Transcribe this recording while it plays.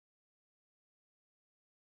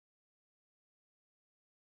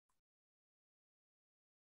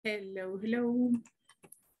Hello, hello.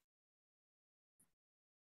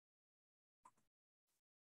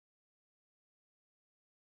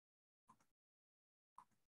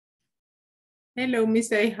 Hello,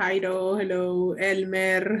 Mr. Jairo. Hello,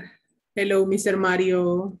 Elmer. Hello, Mr.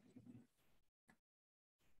 Mario.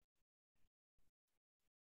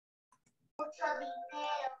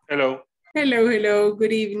 Hello. Hello, hello.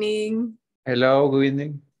 Good evening. Hello, good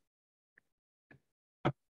evening.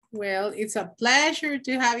 Well, it's a pleasure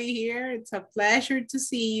to have you here. It's a pleasure to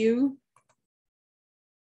see you.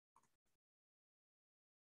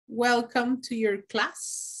 Welcome to your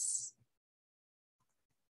class.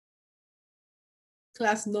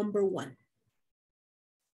 Class number 1.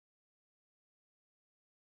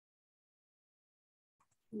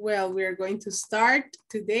 Well, we're going to start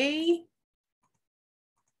today.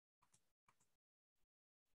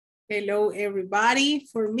 Hello, everybody.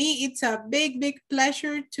 For me, it's a big, big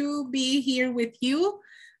pleasure to be here with you.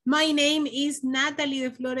 My name is Natalie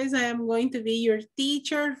de Flores. I am going to be your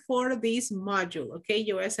teacher for this module. Okay,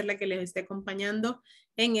 yo voy a ser la que les esté acompañando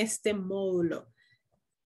en este módulo.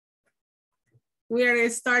 We are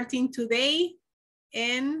starting today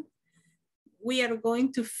and we are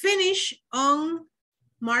going to finish on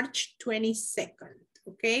March 22nd.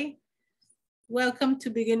 Okay, welcome to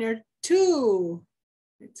beginner 2.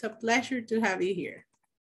 It's a pleasure to have you here.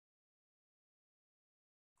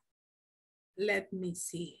 Let me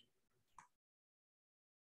see.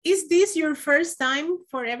 Is this your first time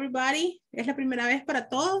for everybody? ¿Es la primera vez para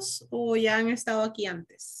todos o ya han estado aquí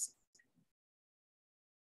antes?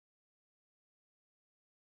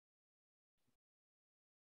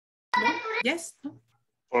 No? Yes? No?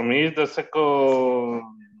 For me, it's the second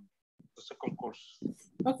course.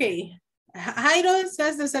 Okay. Jairo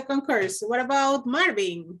says the second course. What about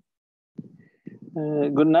Marvin?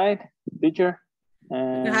 Good night, teacher.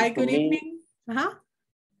 Hi, good evening.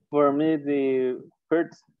 For me, the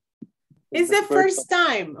first. It's the first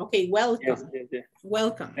time. Okay, welcome. Yes.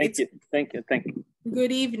 Welcome. Thank you.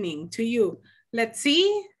 Good evening to you. Let's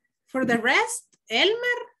see. For the rest,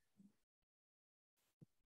 Elmer.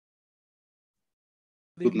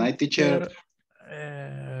 Good night, teacher.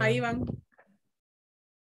 Hi, Ivan.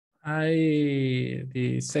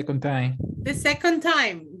 The second time. The second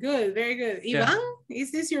time. Good, very good. Yeah. Ivan,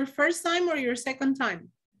 is this your first time or your second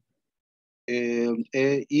time?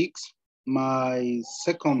 It's my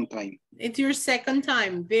second time. It's your second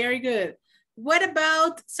time. Very good. What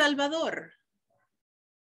about Salvador?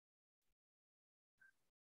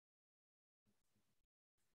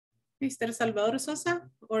 Mr. Salvador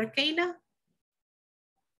Sosa or Kayla?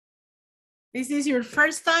 Is this your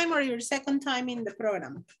first time or your second time in the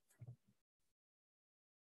program?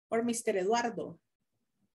 Or Mr. Eduardo?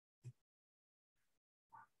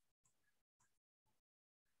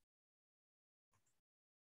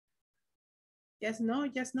 Yes, no.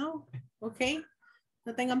 Okay.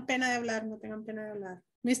 No tengan pena de hablar,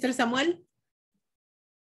 Mr. Samuel?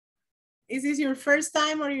 Is this your first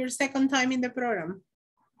time or your second time in the program?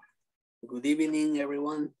 Good evening,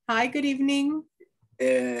 everyone. Hi, good evening.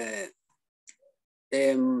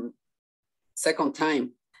 Second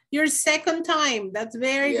time. Your second time. That's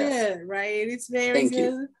very good, right? It's very Thank good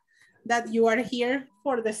you. that you are here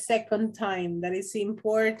for the second time. That is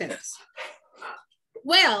important.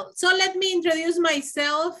 Well, so let me introduce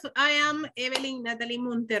myself. I am Evelyn Natalie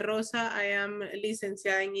Monterrosa. I am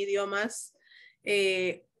licenciada en idiomas.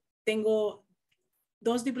 Tengo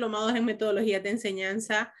 2 diplomados en metodología de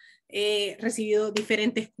enseñanza. He recibido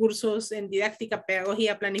diferentes cursos en didáctica,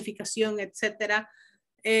 pedagogía, planificación, etc.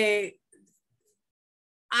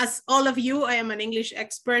 As all of you, I am an English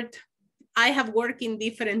expert. I have worked in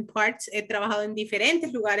different parts. He trabajado en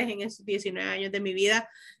diferentes lugares en estos 19 años de mi vida.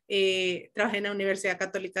 Trabajé en la Universidad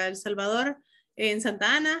Católica de El Salvador, en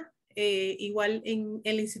Santa Ana, igual en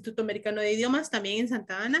el Instituto Americano de Idiomas, también en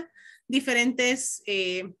Santa Ana. Diferentes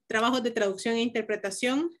trabajos de traducción e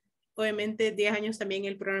interpretación. Obviamente 10 años también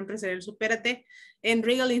en el programa empresarial Supérate, en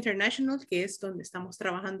Regal International, que es donde estamos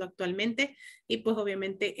trabajando actualmente, y pues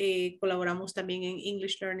obviamente colaboramos también en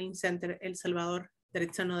English Learning Center El Salvador,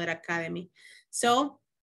 Derecho Another Academy. So,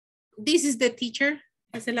 this is the teacher.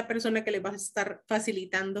 Esa es la persona que les va a estar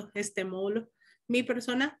facilitando este módulo. Mi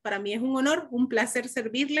persona, para mí es un honor, un placer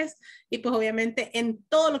servirles, y pues obviamente en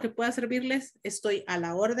todo lo que pueda servirles estoy a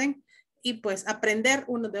la orden, y pues aprender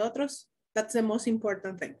unos de otros, that's the most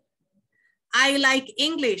important thing. I like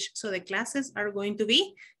English, so the classes are going to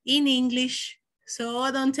be in English.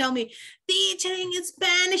 So don't tell me, teaching in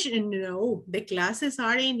Spanish. No, the classes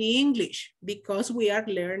are in English because we are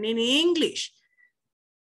learning English.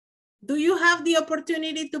 Do you have the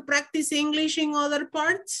opportunity to practice English in other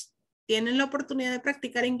parts? ¿Tienen la oportunidad de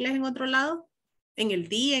practicar inglés en otro lado? ¿En el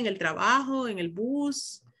día, en el trabajo, en el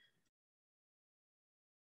bus?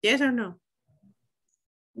 Yes or no?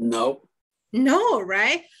 No. No,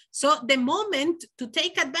 right? So the moment to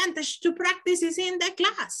take advantage to practice is in the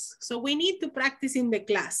class. So we need to practice in the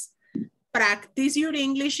class. Practice your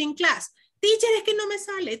English in class. Teacher, es que no me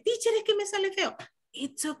sale. Teacher, es que me sale feo.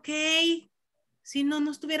 It's okay. Si no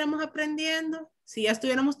estuviéramos aprendiendo. Si ya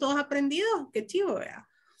estuviéramos todos aprendidos. Qué chivo, ¿verdad?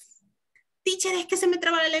 Teacher, es que se me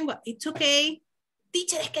traba la lengua. It's okay.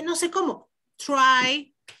 Teacher, es que no sé cómo.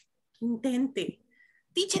 Try. Intente.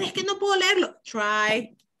 Teacher, es que no puedo leerlo.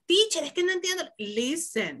 Try. Teacher, es que no entiendo.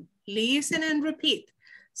 Listen. Listen and repeat.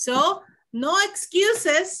 So, no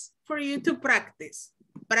excuses for you to practice.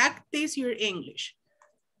 Practice your English.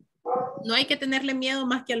 No hay que tenerle miedo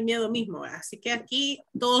más que al miedo mismo, ¿verdad? Así que aquí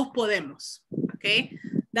todos podemos. Okay?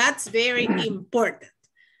 That's very important.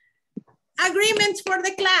 Agreements for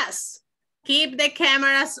the class. Keep the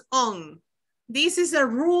cameras on. This is a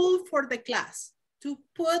rule for the class. To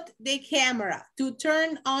put the camera, to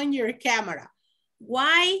turn on your camera.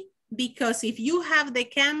 Why? Because if you have the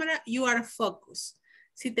camera, you are focused.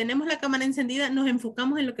 Si tenemos la cámara encendida, nos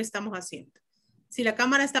enfocamos en lo que estamos haciendo. Si la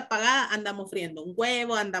cámara está apagada, andamos friendo un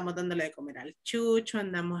huevo, andamos dándole de comer al chucho,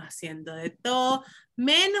 andamos haciendo de todo,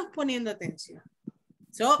 menos poniendo atención.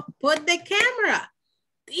 So, put the camera.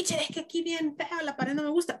 Teacher, es que aquí bien feo, la pared no me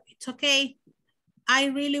gusta. It's okay. I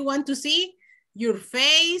really want to see your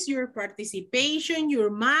face, your participation, your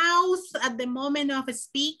mouth at the moment of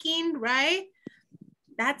speaking, right?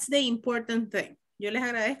 That's the important thing. Yo les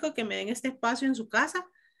agradezco que me den este espacio en su casa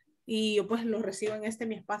y yo pues lo recibo en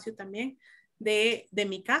mi espacio también de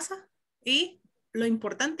mi casa, y lo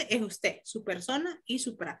importante es usted, su persona y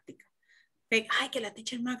su práctica. Okay. Ay, que la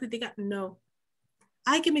teacher me va a criticar. No.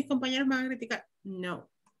 Ay, que mis compañeros me van a criticar.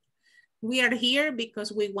 No. We are here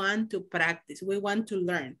because we want to practice. We want to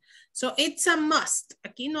learn. So it's a must.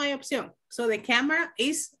 Aquí no hay opción. So the camera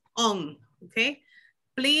is on. Okay.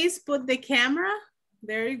 Please put the camera.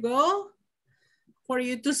 There you go. For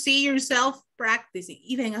you to see yourself practicing.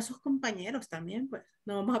 Y ven a sus compañeros también, pues.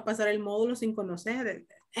 No vamos a pasar el módulo sin conocer.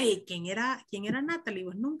 Hey, ¿quién era Natalie?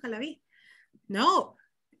 Pues nunca la vi. No.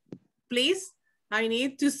 Please, I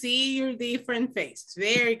need to see your different faces.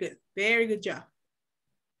 Very good. Very good job.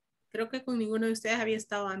 Creo que con ninguno de ustedes había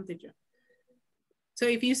estado antes yo. So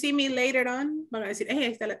if you see me later on, van a decir, hey,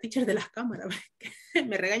 ahí está la teacher de las cámaras.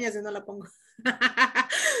 Me regaña si no la pongo.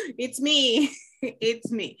 It's me. It's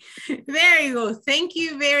me. Very good. Thank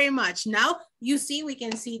you very much. Now, you see, we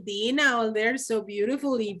can see Dina all there. So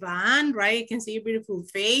beautiful. Ivan, right? You can see beautiful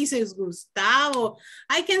faces. Gustavo.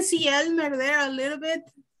 I can see Elmer there a little bit,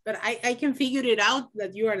 but I can figure it out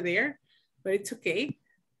that you are there, but it's okay.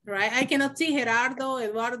 Right? I cannot see Gerardo,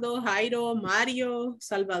 Eduardo, Jairo, Mario,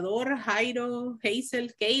 Salvador, Jairo, Hazel,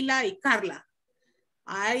 Kayla, y Carla.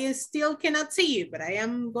 I still cannot see you, but I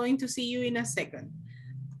am going to see you in a second.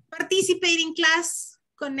 Participate in class,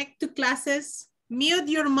 connect to classes, mute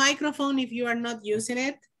your microphone if you are not using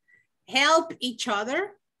it, help each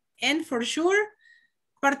other, and for sure,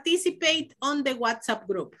 participate on the WhatsApp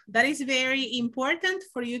group. That is very important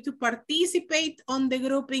for you to participate on the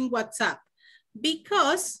group in WhatsApp.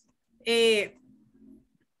 Because I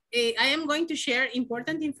am going to share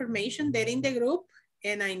important information there in the group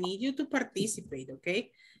and I need you to participate,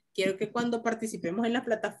 okay? Quiero que cuando participemos en la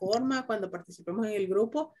plataforma, cuando participemos en el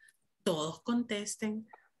grupo, todos contesten,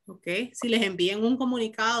 okay? Si les envían un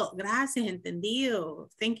comunicado, gracias, entendido,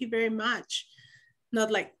 thank you very much.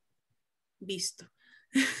 Not like, visto.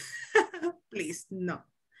 Please, no.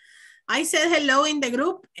 I said hello in the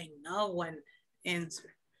group and no one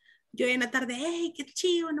answered. Yo en la tarde, hey, qué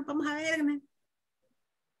chivo, nos vamos a ver.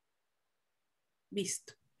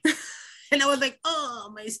 Visto. And I was like, oh,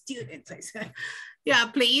 my students. I said, yeah,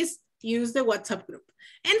 please use the WhatsApp group.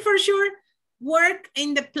 And for sure, work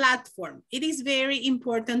in the platform. It is very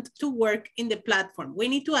important to work in the platform. We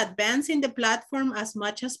need to advance in the platform as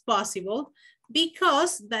much as possible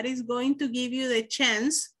because that is going to give you the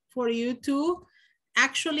chance for you to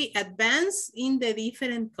actually advance in the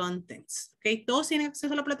different contents. Okay, ¿todos tienen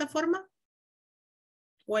acceso a la plataforma?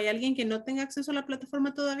 ¿O hay alguien que no tenga acceso a la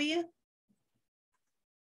plataforma todavía?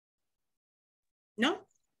 ¿No?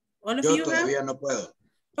 All of Yo you todavía have? no puedo.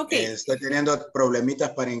 Okay. Estoy teniendo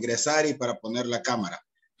problemitas para ingresar y para poner la cámara.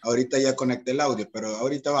 Ahorita ya conecté el audio, pero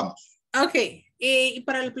ahorita vamos. Ok. ¿Y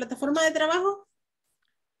para la plataforma de trabajo?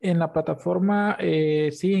 En la plataforma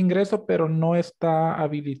sí ingreso, pero no está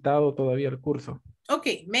habilitado todavía el curso.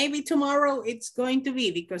 Okay, maybe tomorrow it's going to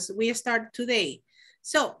be because we start today.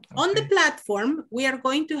 So on the platform, we are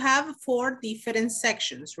going to have 4 different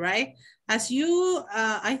sections, right? As you,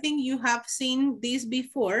 I think you have seen this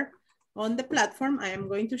before on the platform. I am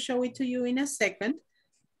going to show it to you in a second.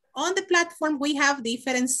 On the platform, we have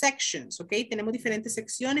different sections, okay? Tenemos diferentes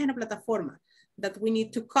secciones en la plataforma that we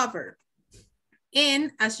need to cover.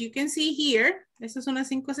 And as you can see here, estas son las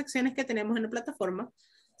 5 secciones que tenemos en la plataforma.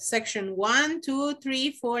 Section 1, 2,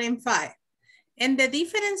 3, 4, and 5. And the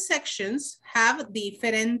different sections have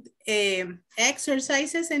different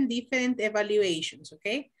exercises and different evaluations,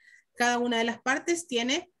 okay? Cada una de las partes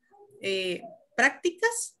tiene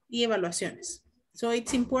prácticas y evaluaciones. So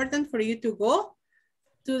it's important for you to go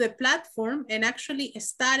to the platform and actually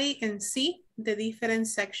study and see the different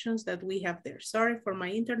sections that we have there. Sorry for my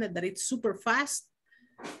internet that it's super fast.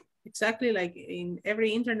 Exactly like in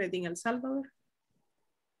every internet in El Salvador.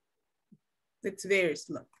 It's very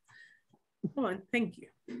slow. Come on, thank you.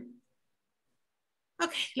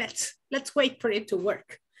 Okay, let's wait for it to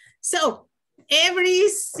work. So every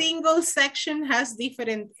single section has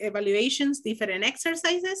different evaluations, different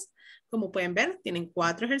exercises. Como pueden ver, tienen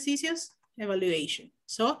 4 ejercicios, evaluation.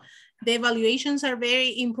 So the evaluations are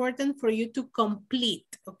very important for you to complete,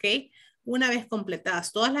 okay? Una vez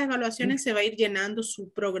completadas, todas las evaluaciones se va a ir llenando su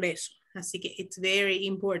progreso. Así que it's very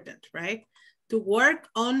important, right? To work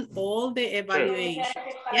on all the evaluations.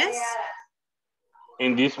 Yes?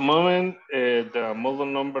 In this moment, the model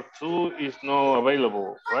number 2 is not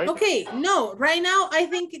available, right? Okay, no, right now I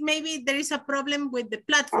think maybe there is a problem with the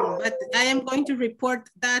platform, but I am going to report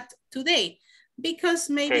that today because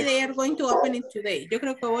maybe they are going to open it today. Yo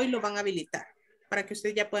creo que hoy lo van a habilitar para que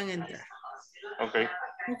ustedes ya puedan entrar. Okay.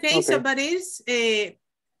 Okay, so but it's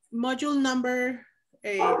module number,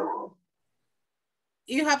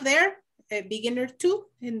 you have there a beginner 2,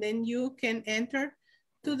 and then you can enter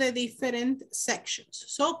to the different sections.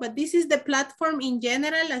 So, but this is the platform in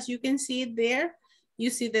general, as you can see it there.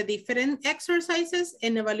 You see the different exercises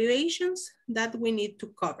and evaluations that we need to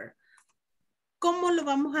cover. ¿Cómo lo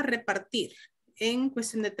vamos a repartir en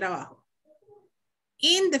cuestión de trabajo?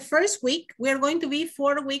 In the first week, we are going to be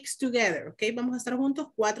 4 weeks together, okay? Vamos a estar juntos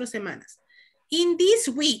 4 semanas. In this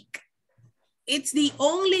week, it's the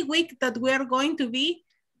only week that we are going to be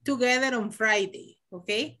together on Friday,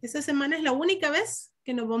 okay? Esta semana es la única vez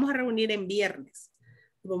que nos vamos a reunir en viernes.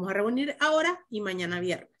 Nos vamos a reunir ahora y mañana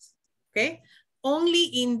viernes, okay? Only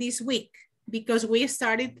in this week, because we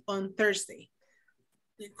started on Thursday.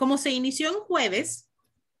 Como se inició en jueves,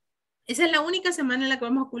 esa es la única semana en la que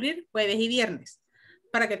vamos a cubrir jueves y viernes,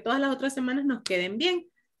 para que todas las otras semanas nos queden bien,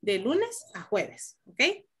 de lunes a jueves,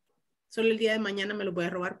 ¿ok? Solo el día de mañana me lo voy a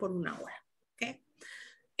robar por 1 hora, ¿ok?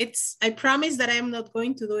 I promise that I am not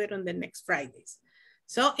going to do it on the next Fridays.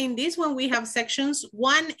 So in this one, we have sections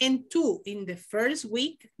 1 and 2. In the first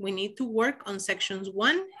week, we need to work on sections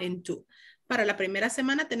 1 and 2. Para la primera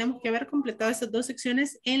semana tenemos que haber completado esas 2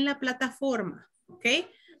 secciones en la plataforma, ¿ok?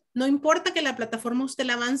 No importa que la plataforma usted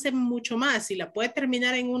la avance mucho más. Si la puede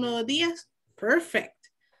terminar en 1 o 2 días, perfect.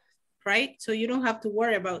 Right? So you don't have to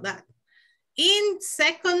worry about that. In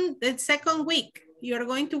the second week, you're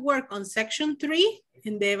going to work on section 3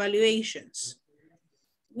 and the evaluations.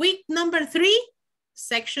 Week number 3,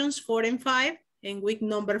 sections 4 and 5, and week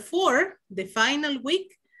number 4, the final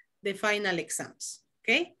week, the final exams.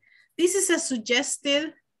 Okay? This is a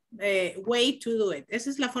suggested way to do it. Esa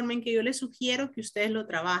es la forma en que yo les sugiero que ustedes lo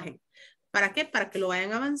trabajen. ¿Para qué? Para que lo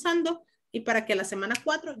vayan avanzando y para que la semana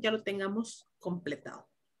 4 ya lo tengamos completado.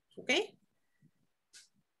 Okay?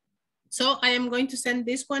 So I am going to send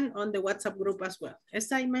this one on the WhatsApp group as well.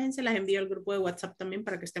 Esta imagen se las envío al grupo de WhatsApp también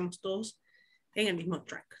para que estemos todos en el mismo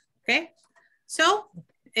track. Okay? So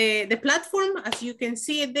the platform, as you can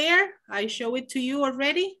see it there, I show it to you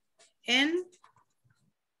already. And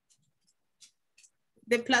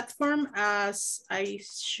the platform as I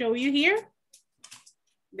show you here,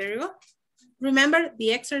 there you go. Remember,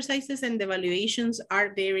 the exercises and the evaluations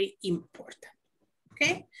are very important.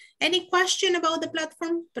 Okay. Any question about the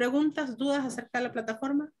platform? ¿Preguntas, dudas acerca de la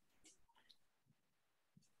plataforma?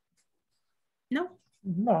 No?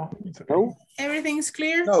 No. It's okay. No. Everything's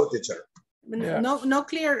clear? No, teacher. Yeah. No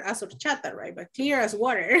clear as horchata, right? But clear as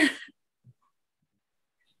water.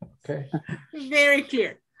 Okay. Very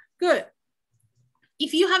clear. Good.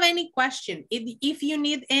 If you have any question, if you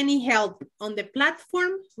need any help on the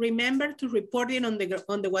platform, remember to report it on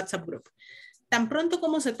the WhatsApp group. Tan pronto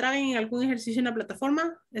como se traben en algún ejercicio en la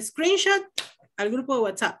plataforma, screenshot al grupo de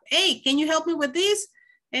WhatsApp. Hey, can you help me with this?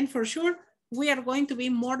 And for sure, we are going to be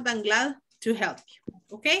more than glad to help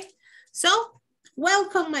you. Okay? So,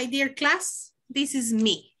 welcome, my dear class. This is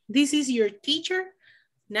me. This is your teacher,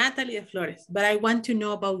 Natalie de Flores. But I want to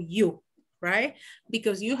know about you. right?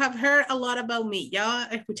 Because you have heard a lot about me. Ya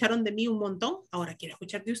escucharon de mí un montón. Ahora quiero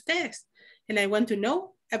escuchar de ustedes. And I want to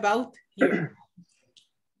know about you.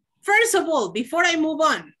 First of all, before I move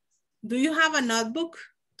on, do you have a notebook?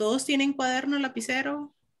 ¿Todos tienen cuaderno,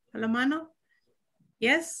 lapicero a la mano?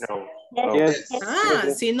 Yes? No. Yes. Ah,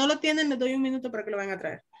 Yes. si no lo tienen, les doy un minuto para que lo vayan a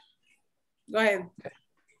traer. Go ahead.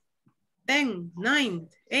 10, 9,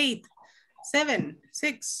 8, 7,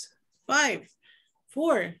 6, 5,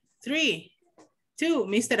 4, 3, 2.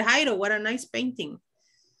 Mr. Jairo, what a nice painting.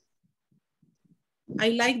 I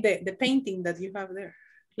like the painting that you have there.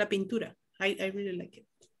 La pintura. I really like it.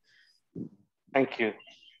 Thank you.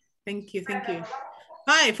 Thank you, thank you.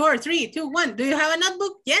 5, 4, 3, 2, 1. Do you have a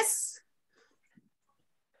notebook? Yes?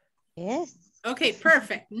 Yes. Okay,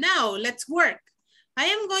 perfect. Now let's work. I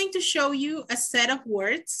am going to show you a set of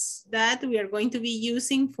words that we are going to be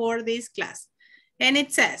using for this class. And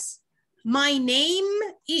it says, my name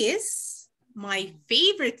is, my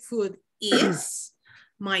favorite food is,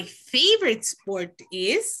 my favorite sport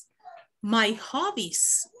is, my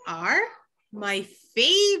hobbies are, my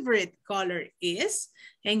favorite color is,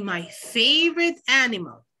 and my favorite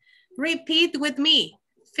animal. Repeat with me.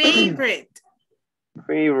 Favorite.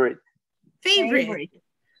 Favorite. Favorite.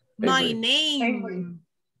 My Favorite. name.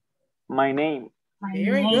 My name.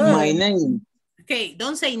 Very good. My name. Okay,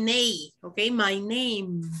 don't say nay. Okay, my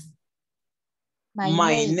name. My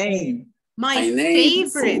name. My My name.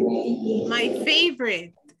 favorite. My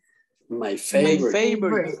favorite. My My favorite.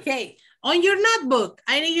 favorite. Okay, on your notebook,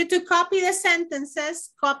 I need you to copy the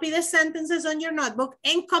sentences on your notebook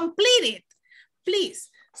and complete it, please.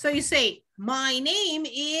 So you say, my name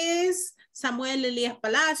is Samuel Elias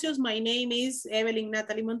Palacios. My name is Evelyn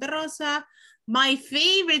Natalie Monterrosa. My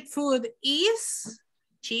favorite food is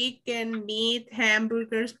chicken, meat,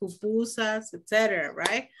 hamburgers, pupusas, etc.,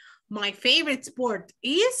 right? My favorite sport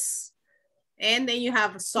is, and then you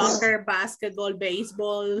have soccer, basketball,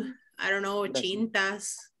 baseball, I don't know,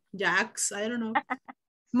 chintas, jacks, I don't know.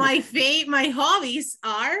 My hobbies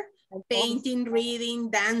are painting, reading,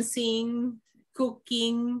 dancing,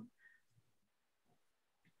 cooking,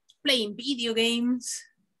 playing video games.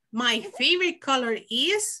 My favorite color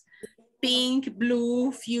is pink,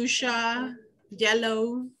 blue, fuchsia,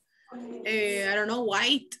 yellow, I don't know,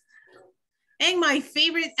 white. And my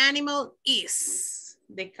favorite animal is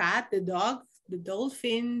the cat, the dog, the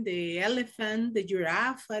dolphin, the elephant, the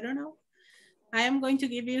giraffe, I don't know. I am going to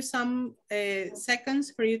give you some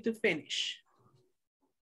seconds for you to finish.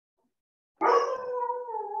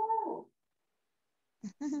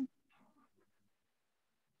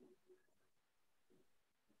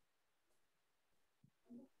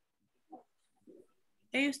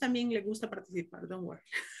 Ellos también les gusta participar, don't worry.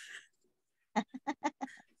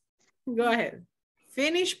 Go ahead.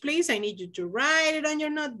 Finish, please. I need you to write it on your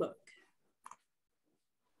notebook.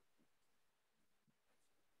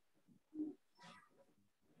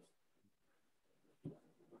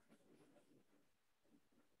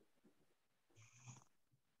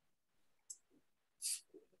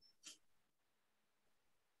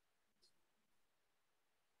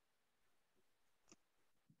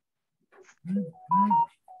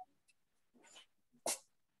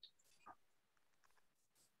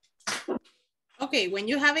 Okay, when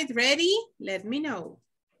you have it ready, let me know.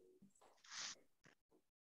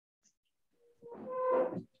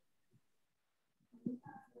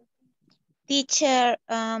 Teacher,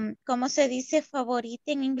 ¿cómo se dice favorita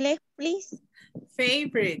en inglés, please?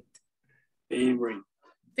 Favorite. Favorite.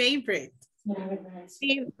 Favorite.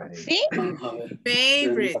 Sí. A ver.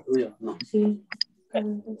 Favorite. No.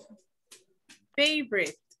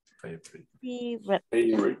 Favorite. Favorite.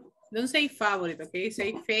 Favorite. Don't say favorite, okay?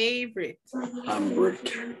 Say favorite.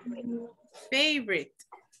 Hamburger. Favorite.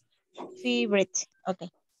 Favorite. Okay.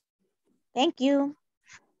 Thank you.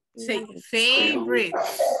 Say favorite.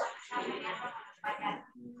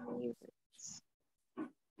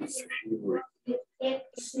 Favorite.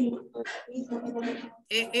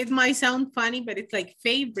 It might sound funny, but it's like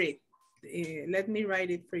favorite. Let me write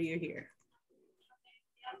it for you here.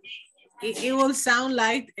 It will sound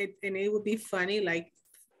like it, and it will be funny, like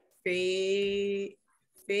favorite.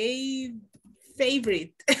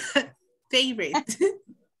 Favorite. Favorite.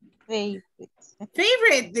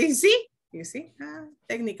 Favorite, you see? You see?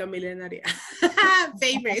 Técnica milenaria.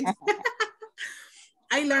 Favorite.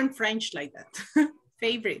 I learned French like that.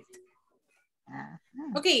 Favorite.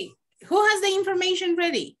 Okay, who has the information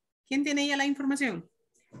ready? ¿Quién tiene ya la información?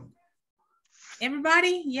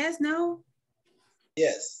 Everybody? Yes, no?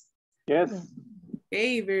 Yes. Yes.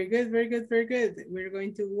 Okay, very good, very good, very good. We're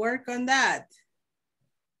going to work on that.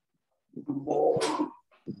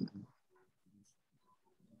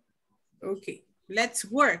 Okay, let's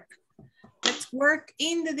work. Let's work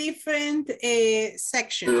in the different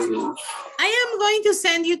sections. I am going to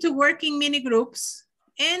send you to working mini groups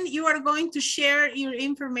and you are going to share your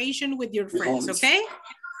information with your friends, okay?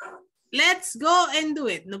 Let's go and do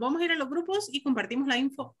it. Nos vamos a ir a los grupos y compartimos la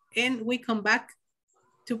info and we come back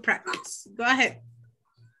to practice. Go ahead.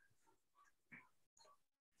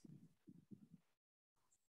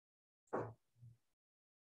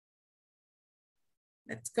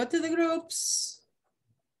 Let's go to the groups.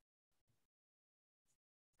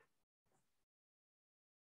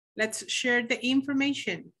 Let's share the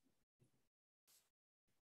information.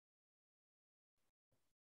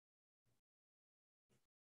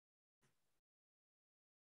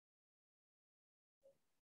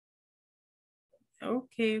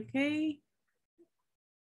 Okay.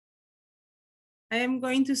 I am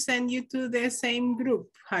going to send you to the same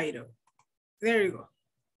group, Jairo. There you go.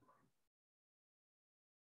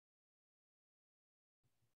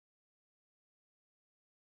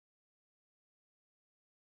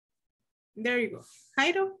 There you go.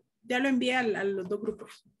 Jairo, ya lo envié a los dos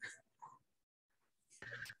grupos.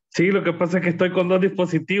 Sí, lo que pasa es que estoy con dos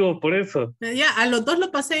dispositivos, por eso. Ya, a los dos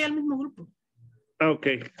lo pasé al mismo grupo. Ok.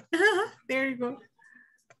 There you go.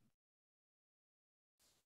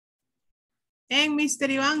 En Mr.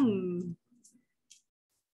 Iván.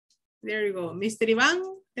 There you go. Mr. Iván,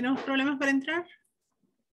 ¿tenemos problemas para entrar?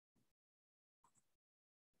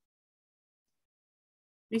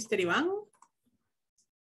 Mr. Iván.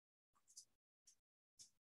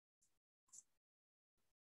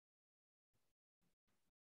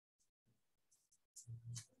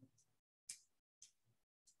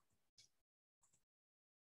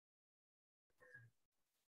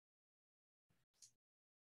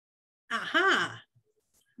 Aha.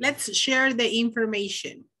 Let's share the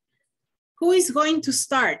information. Who is going to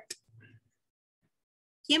start?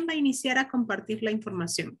 ¿Quién va a iniciar a compartir la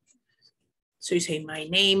información? So you say, my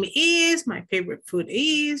name is, my favorite food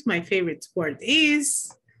is, my favorite sport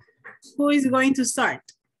is. Who is going to start?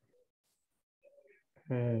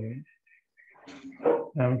 Me.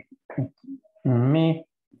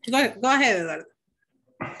 Go ahead, Eduardo.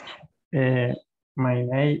 My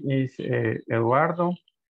name is Eduardo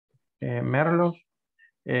Merlos.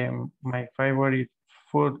 My favorite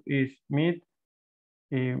food is meat.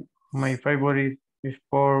 My favorite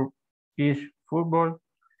sport is football.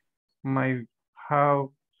 My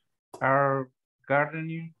house are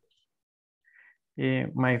gardening.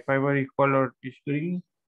 My favorite color is green.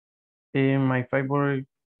 My favorite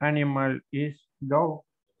animal is dog.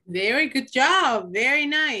 Very good job. Very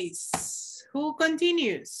nice. Who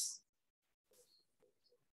continues?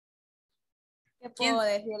 ¿Qué puedo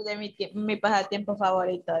decir de mi pasatiempo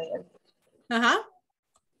favorito? Ajá.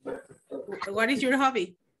 What is your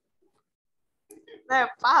hobby?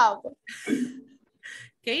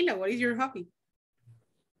 Kayla, what is your hobby?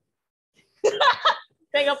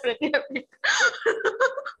 Tengo pretexto.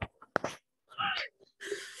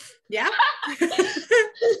 ¿Ya?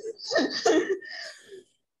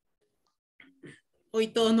 Hoy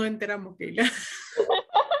todos nos enteramos, Kayla.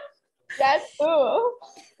 Ya estuvo.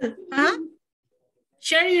 ¿Ah?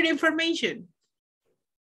 Share your information.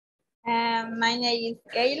 My name is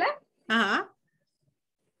Kayla. Uh-huh.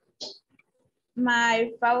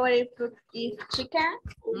 My favorite food is chicken.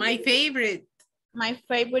 My favorite. My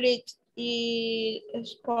favorite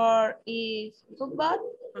sport is football.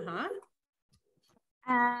 Uh-huh.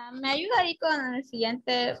 ¿Me ayuda ahí con el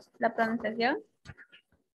siguiente, la pronunciación?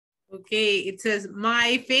 Okay, it says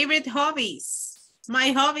my favorite hobbies.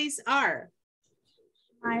 My hobbies are.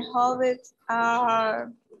 My hobbies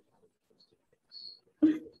are.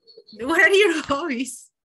 What are your hobbies?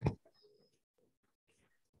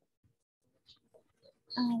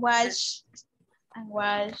 Watch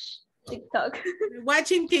TikTok.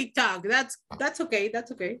 Watching TikTok. That's okay.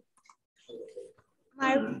 That's okay.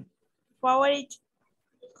 My favorite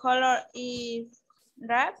color is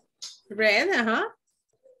red. Red, uh-huh.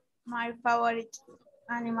 My favorite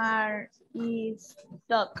animal is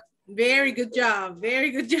dog. Very good job.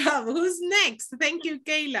 Very good job. Who's next? Thank you,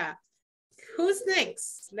 Kayla. Who's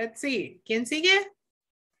next? Let's see. ¿Quién sigue?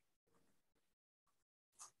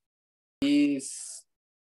 Is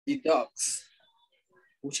the dogs.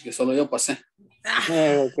 Uy, que solo yo pasé.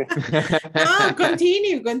 Okay. No,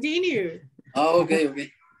 continue. Ah, ok.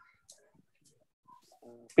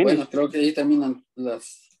 Bueno, creo que ahí terminan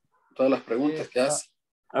todas las preguntas que hace.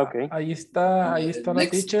 Okay. Ahí está la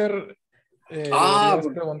Next. teacher. Deberías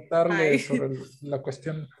preguntarle sobre la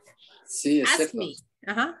cuestión. Sí, es Ask cierto. me.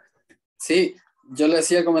 Ajá. Sí, yo le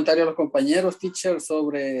hacía comentario a los compañeros, teacher,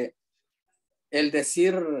 sobre el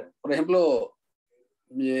decir, por ejemplo,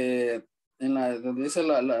 donde dice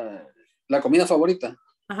la comida favorita,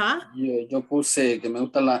 Ajá. yo puse que me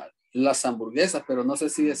gustan las hamburguesas, pero no sé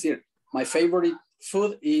si decir my favorite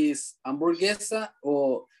food is hamburguesa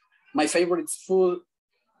o my favorite food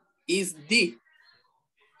is the.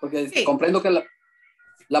 Porque Sí. comprendo que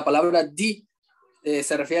la palabra the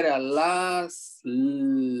se refiere a las...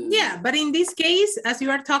 Yeah, but in this case, as you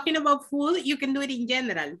are talking about food, you can do it in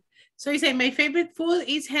general. So you say, my favorite food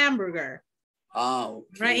is hamburger.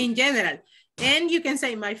 Okay. Right, in general. And you can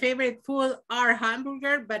say, my favorite food are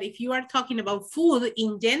hamburger, but if you are talking about food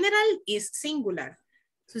in general, is singular.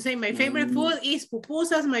 So say, my favorite food is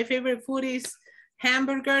pupusas, my favorite food is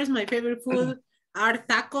hamburgers, my favorite food are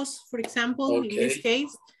tacos, for example, in this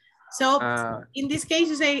case. So in this case,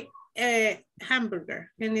 you say hamburger,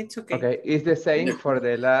 and it's okay. Okay, it's the same for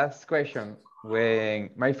the last question.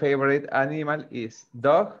 When my favorite animal is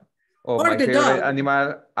dog, or my favorite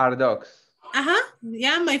animal are dogs.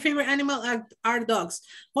 Yeah, my favorite animal are dogs.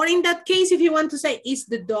 Or in that case, if you want to say, is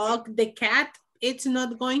the dog the cat, it's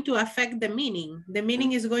not going to affect the meaning. The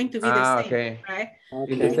meaning is going to be the same, okay. Right?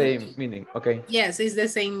 It's the same meaning, okay. Yes, it's the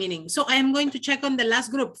same meaning. So I am going to check on the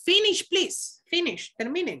last group. Finish, please. Finish,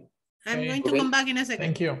 terminen. I'm going to come back in a second.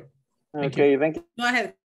 Thank you. Okay, thank you. Go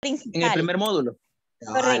ahead. Principal. En el primer módulo.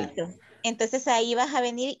 Correcto. Entonces ahí vas a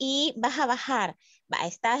venir y vas a bajar.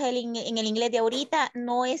 Estás en el inglés de ahorita,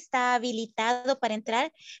 no está habilitado para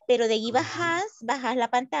entrar, pero de ahí bajas la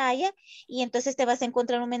pantalla y entonces te vas a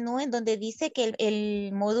encontrar un menú en donde dice que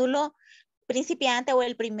el módulo principiante o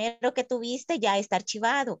el primero que tuviste ya está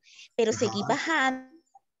archivado, pero seguí bajando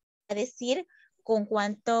a decir con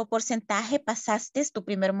cuánto porcentaje pasaste tu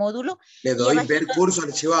primer módulo. Le doy ver curso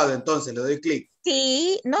archivado, entonces le doy clic.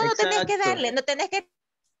 Sí, no tenés que darle, no tenés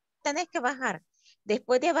que bajar.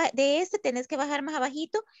 Después de este tenés que bajar más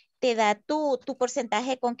abajito, te da tu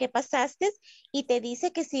porcentaje con que pasaste y te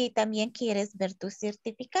dice que si también quieres ver tu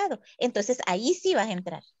certificado. Entonces ahí sí vas a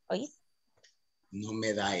entrar, ¿oís? No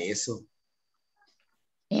me da eso.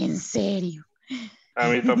 ¿En serio? A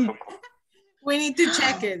mí tampoco. We need to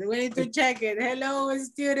check it. We need to check it. Hello,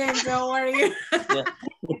 students. How are you?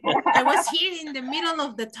 I was here in the middle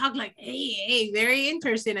of the talk like, hey, very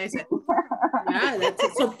interesting. I said, yeah, that's a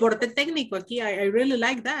soporte técnico aquí. I really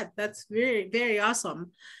like that. That's very, very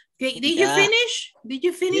awesome. Okay, did you finish? Did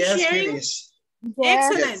you finish sharing? Finish.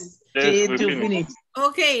 Excellent. Yes, we finished.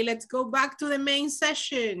 Okay, let's go back to the main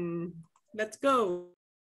session. Let's go.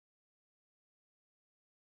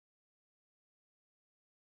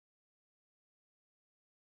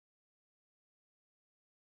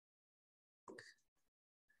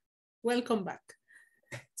 Welcome back.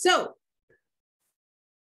 So,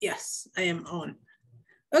 yes, I am on.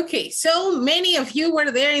 Okay, so many of you were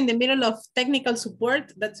there in the middle of technical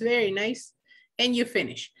support. That's very nice. And you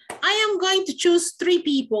finish. I am going to choose 3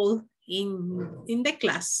 people in the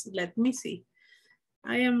class. Let me see.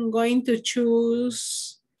 I am going to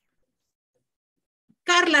choose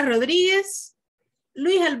Carla Rodríguez,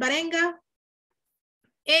 Luis Alvarenga,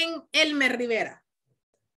 and Elmer Rivera.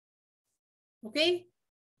 Okay?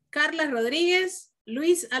 Carla Rodríguez,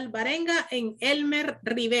 Luis Alvarenga, and Elmer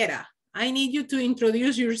Rivera. I need you to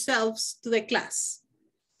introduce yourselves to the class.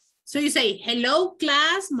 So you say, hello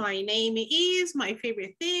class, my name is, my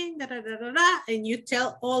favorite thing, da, da, da, da, da, and you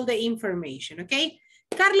tell all the information, okay?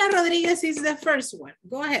 Carla Rodríguez is the first one.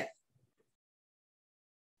 Go ahead.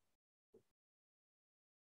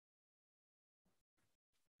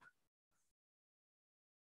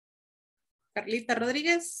 Carlita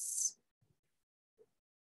Rodríguez.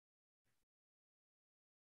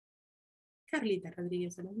 Carlita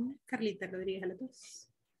Rodríguez a la 1, Carlita Rodríguez a la 2.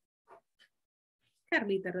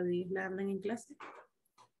 Carlita Rodríguez, ¿la hablan en clase?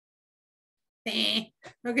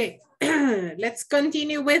 Okay, let's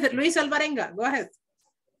continue with Luis Alvarenga. Go ahead.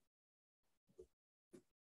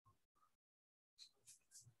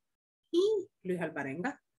 Y Luis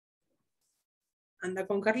Alvarenga anda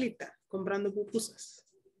con Carlita comprando pupusas.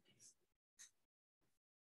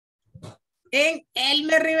 En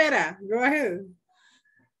Elmer Rivera. Go ahead.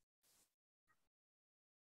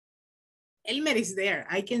 Elmer is there.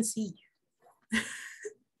 I can see you.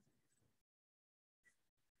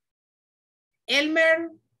 Elmer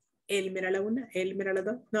a la 1, Elmer a la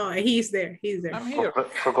 2. No, he's there. He's there. I'm here.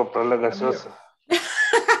 Fue comprar la gaseosa.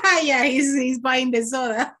 Yeah, he's buying the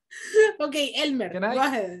soda. Okay, Elmer, Can I? go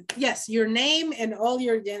ahead. Yes, your name and all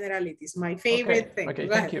your generalities. My favorite thing. Okay,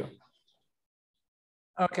 go thank ahead. you.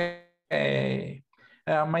 Okay.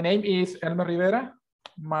 My name is Elmer Rivera.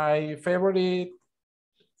 My favorite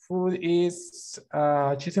food is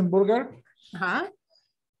cheese and burger. Uh-huh.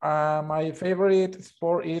 My favorite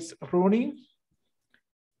sport is running.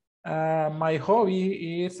 My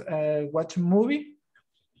hobby is watching movie.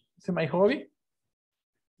 Is my hobby?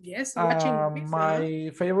 Yes, watching movies.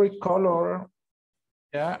 My favorite color,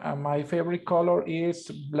 my favorite color is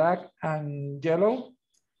black and yellow.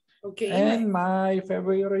 Okay. And my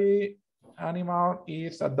favorite animal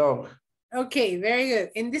is a dog. Okay, very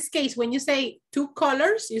good. In this case, when you say two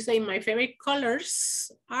colors, you say my favorite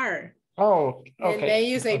colors are. Oh, okay. And then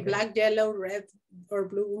you say black, yellow, red, or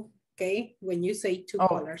blue. Okay, when you say two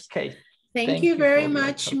colors. Okay. Thank you very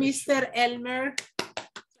much, Mr. Elmer.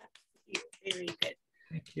 Very good.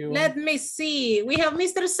 Thank you. Let me see. We have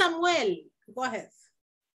Mr. Samuel. Go ahead.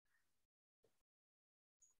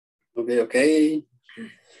 Okay.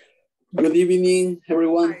 Good evening,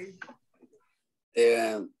 everyone.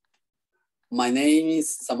 My name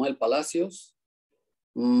is Samuel Palacios.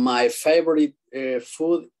 My favorite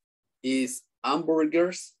food is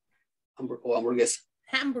hamburgers. Hamburgers.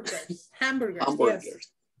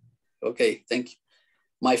 Yes. Okay, thank you.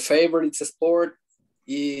 My favorite sport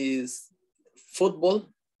is football.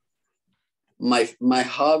 My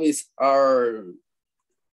hobbies are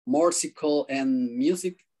motorcycle and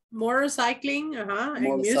music. Motorcycling, and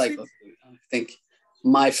motorcycle. Thank you.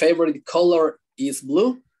 My favorite color is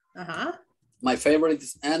blue. My favorite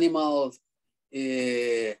animal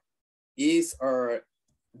is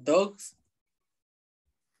dogs.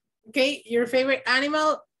 Okay, your favorite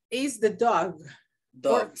animal is the dog.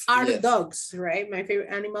 Dogs. Or are yes. dogs, right? My favorite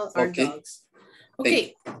animal are Okay. dogs.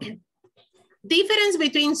 Okay. Difference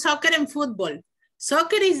between soccer and football.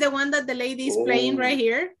 Soccer is the one that the lady is playing right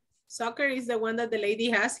here. Soccer is the one that the lady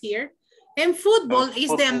has here. And football is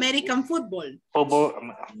the American football.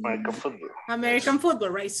 American football. American football,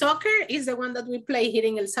 right? Soccer is the one that we play here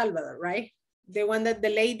in El Salvador, right? The one that the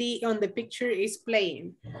lady on the picture is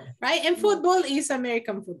playing, right? And football is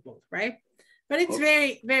American football, right? But it's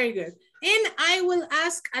very, very good. And I will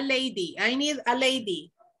ask a lady. I need a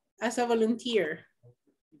lady as a volunteer.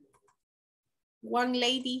 One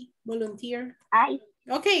lady volunteer. Hi.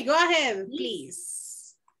 Okay, go ahead,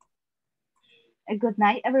 please. Good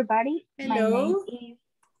night, everybody. Hello. My name is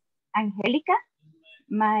Angelica.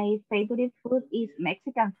 My favorite food is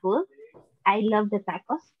Mexican food. I love the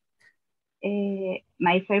tacos.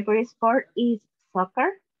 My favorite sport is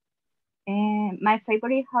soccer. And my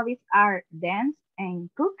favorite hobbies are dance and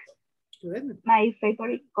cook. Good. My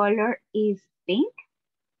favorite color is pink.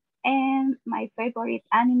 And my favorite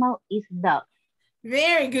animal is dog.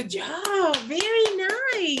 Very good job. Very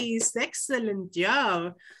nice. Excellent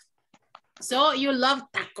job. So you love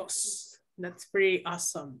tacos. That's pretty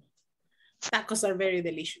awesome. Tacos are very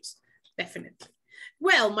delicious. Definitely.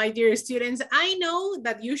 Well, my dear students, I know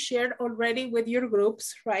that you shared already with your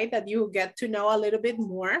groups, right? That you get to know a little bit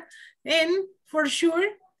more. And for sure,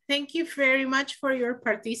 thank you very much for your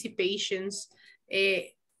participations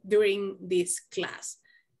during this class.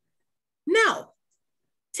 Now,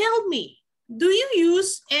 tell me, do you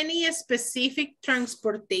use any specific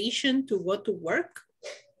transportation to go to work?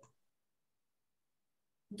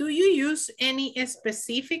 Do you use any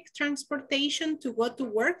specific transportation to go to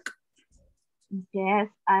work? Yes,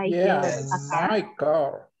 I use a car. My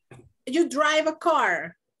car. You drive a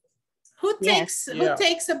car. Who takes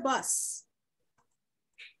a bus?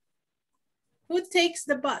 Who takes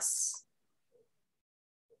the bus?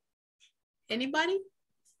 Anybody?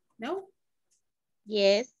 No?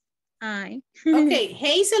 Yes, I. Okay,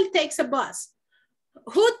 Hazel takes a bus.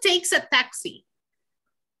 Who takes a taxi?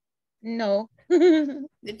 No.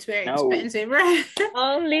 It's very expensive, right?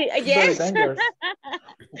 Only, yes. Very dangerous.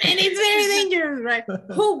 And it's very dangerous, right?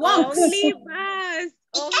 Who walks? Only bus.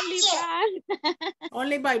 Only bus.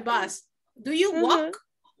 Only by bus. Do you walk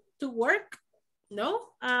to work? No?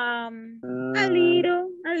 A little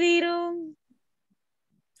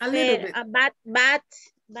bit.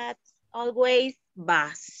 But always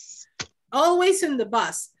bus. Always in the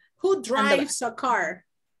bus. Who drives a car?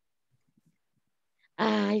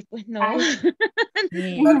 Ay, pues no.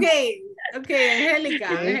 Okay, Angelica.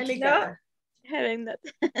 No, having that.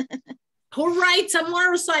 Who rides a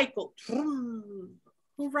motorcycle?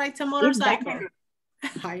 Who rides a motorcycle?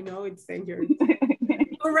 I know it's dangerous.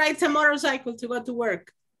 Who rides a motorcycle to go to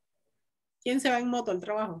work? ¿Quién se va en moto al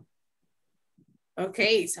trabajo?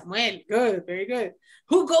 Okay, Samuel, good, very good.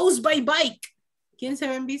 Who goes by bike? ¿Quién se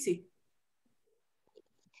va en bici?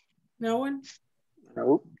 No one?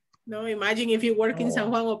 No. No, imagine if you work in San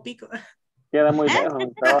Juan o Pico. Queda muy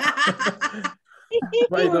lejos.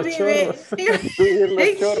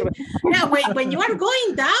 Yeah, when you are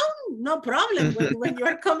going down, no problem. When you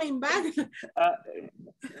are coming back, no,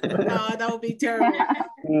 that would be terrible.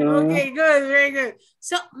 Okay, good, very good.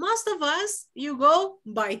 So most of us, you go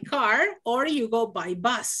by car or you go by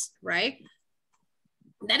bus, right?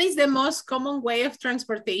 That is the most common way of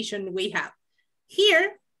transportation we have.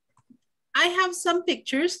 Here, I have some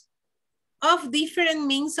pictures of different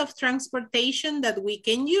means of transportation that we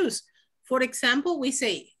can use. For example, we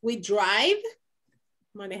say we drive,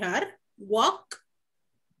 manejar, walk,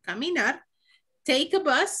 caminar, take a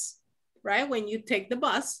bus, right? When you take the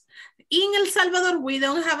bus. In El Salvador, we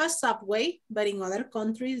don't have a subway, but in other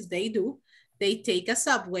countries, they do. They take a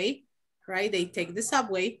subway, right? They take the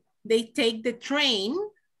subway. They take the train,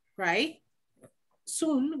 right?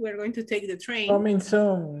 Soon, we're going to take the train. Coming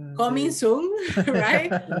soon. Coming soon,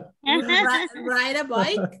 right? You ride a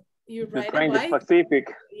bike. You ride a bike.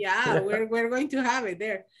 Pacific. Yeah, we're going to have it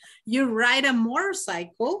there. You ride a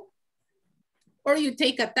motorcycle, or you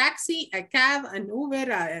take a taxi, a cab, an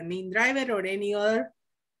Uber, an InDriver, or any other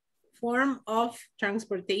form of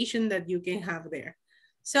transportation that you can have there.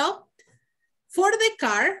 So for the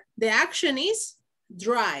car, the action is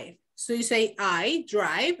drive. So you say, I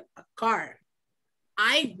drive a car.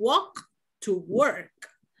 I walk to work.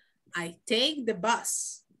 I take the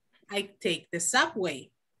bus. I take the subway.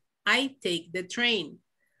 I take the train.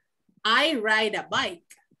 I ride a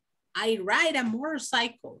bike. I ride a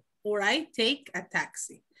motorcycle, or I take a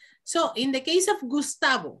taxi. So in the case of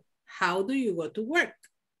Gustavo, how do you go to work?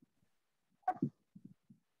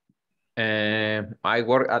 I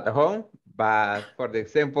work at home, but for the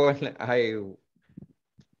example,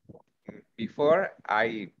 before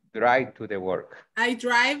I drive to the work. I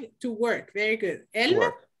drive to work. Very good.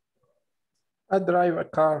 Elma? I drive a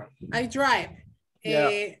car. I drive.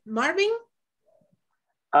 Yeah. Marvin?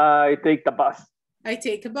 I take the bus. I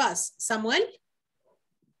take a bus. Samuel?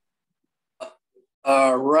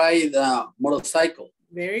 Ride a motorcycle.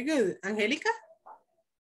 Very good. Angelica?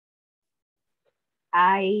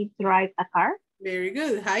 I drive a car. Very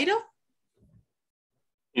good. Jairo?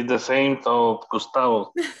 It's the same to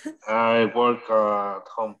Gustavo. I work at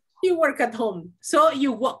home. You work at home, so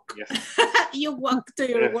you walk. Yes. You walk to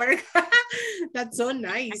your Yes. work. That's so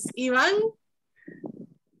nice. Ivan?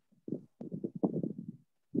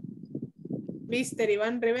 Mr.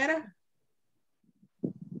 Iván Rivera?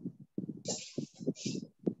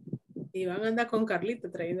 Iván anda con Carlita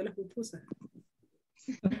trayendo las pupusas.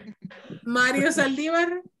 Mario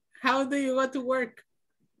Saldívar, how do you go to work?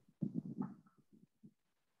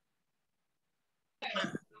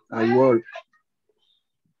 I work.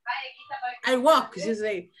 I walk, you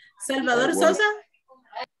say. Salvador Sosa?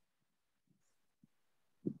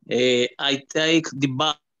 I take the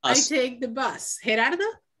bus. I take the bus. Gerardo?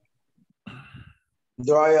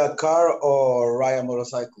 Drive a car or ride a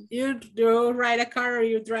motorcycle? You ride a car or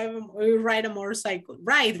you ride a motorcycle.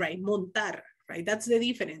 Right, montar, right? That's the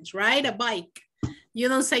difference. Ride a bike. You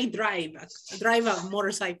don't say drive a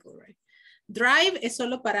motorcycle, right? Drive es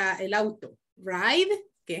solo para el auto. Ride,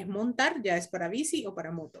 que es montar, ya es para bici o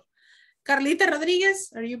para moto. Carlita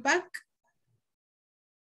Rodríguez, are you back?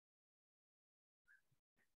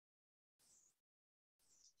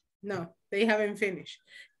 No, they haven't finished.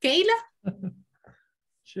 Kayla?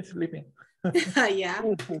 She's sleeping. Yeah.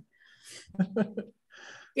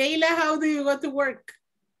 Kayla, how do you go to work?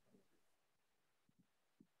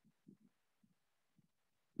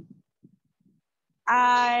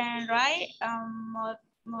 I ride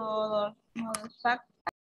motorcycle.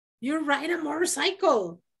 You ride a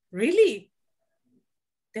motorcycle. Really?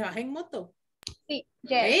 ¿Te vas en moto? Sí,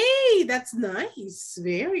 yes. Hey, that's nice.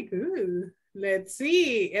 Very good. Let's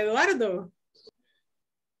see. Eduardo.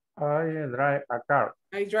 I drive a car.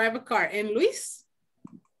 I drive a car. And Luis?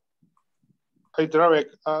 I drive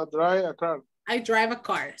a car. I drive a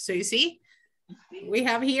car. So you see, we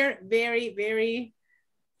have here very, very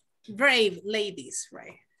brave ladies,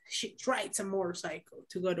 right? She rides a motorcycle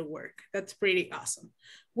to go to work. That's pretty awesome.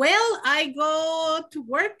 Well, I go to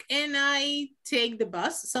work and I take the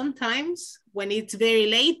bus. Sometimes when it's very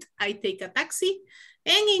late, I take a taxi.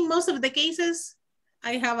 And in most of the cases,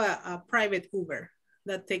 I have a private Uber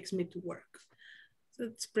that takes me to work. So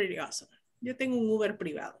it's pretty awesome. Yo tengo un Uber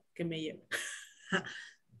privado que me lleva.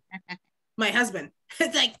 My husband,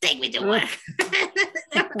 it's like, take me to work.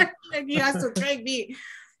 Like he has to take me.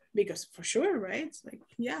 Because for sure, right? It's like,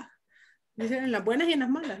 yeah. Dicen en las buenas y en las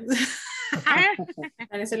malas.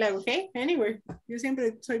 And I said like, okay, anyway. Yo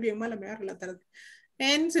siempre soy bien mala, me agarro la tarde.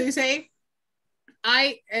 And so you say,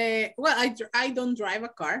 I don't drive a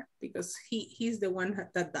car because he's the one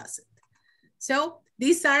that does it. So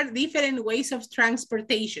these are different ways of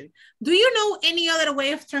transportation. Do you know any other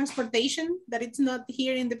way of transportation that it's not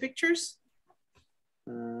here in the pictures?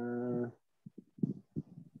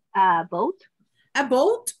 Boat. A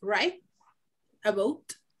boat, right? A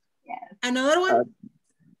boat. Yes. Another one?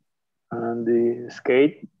 And the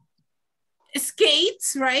skate.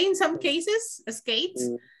 Skates, right? In some cases, skates.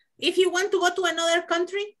 If you want to go to another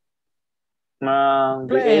country? The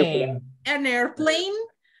airplane. An airplane.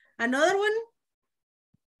 Another one?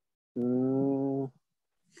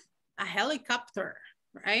 A helicopter,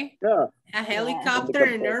 right? Yeah. A helicopter,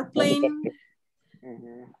 an airplane.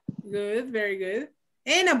 Good, very good.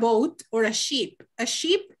 And a boat or a ship. A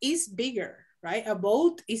ship is bigger, right? A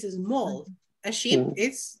boat is small. A ship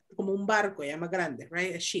is como un barco, ya más grande,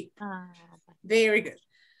 right? A ship. Very good.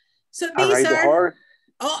 So these are,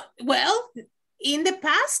 oh, well, in the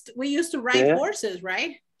past, we used to ride horses,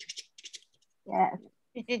 right? Yes.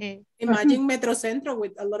 Imagine Metrocentro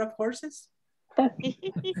with a lot of horses.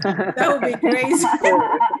 That would be crazy.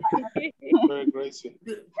 Very crazy.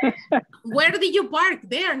 Where did you park?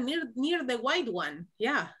 There, near the white one.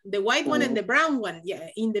 Yeah, the white one and the brown one. Yeah,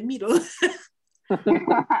 in the middle.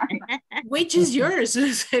 Which is yours?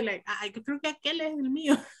 Like, creo que aquel es el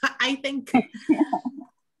mío. I think.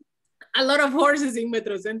 A lot of horses in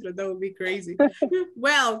Metrocentro. That would be crazy.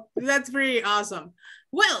 Well, that's pretty awesome.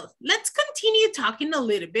 Well, let's continue talking a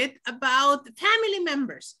little bit about family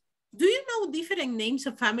members. Do you know different names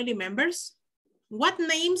of family members? What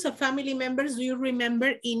names of family members do you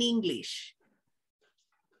remember in English?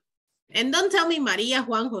 And don't tell me Maria,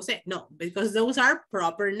 Juan, Jose. No, because those are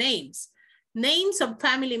proper names. Names of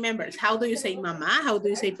family members. How do you say mama? How do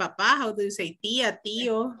you say papa? How do you say tia,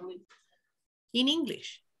 tío? In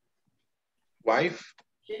English. Wife.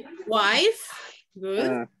 Wife.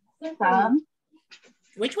 Good. Son.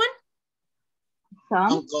 Which one?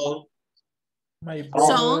 Son. Uncle. My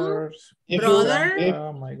Son. Brother.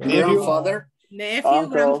 Oh my God. Grandfather. Nephew,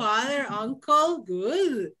 Uncle. grandfather, uncle.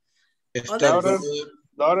 Good.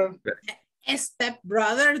 Daughter. A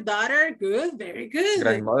step-brother, daughter. Good. Very good.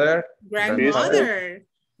 Grandmother. Grandmother.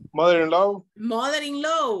 Mother-in-law.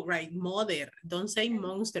 Mother-in-law, right? Mother. Don't say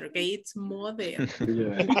monster, okay? It's mother. Yeah.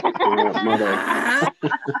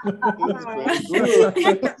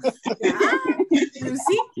 You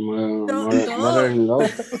see? Mother-in-law.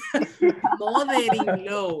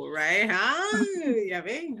 Mother-in-law, right? Ya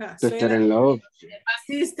ven. Sister-in-law.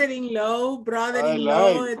 Sister-in-law,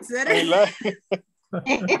 brother-in-law, etc. I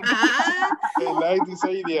like this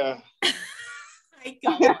idea. Ay,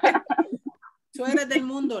 suegras del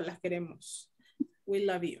mundo, las queremos. We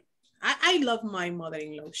love you. I love my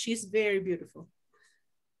mother-in-law. She's very beautiful.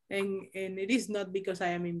 And it is not because I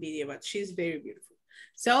am in video, but she's very beautiful.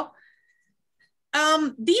 So,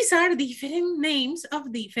 these are different names of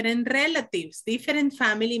different relatives, different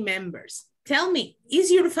family members. Tell me, is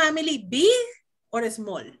your family big or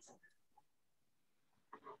small?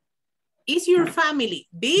 Is your family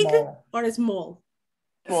big or small?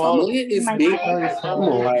 Family is big.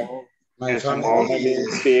 My family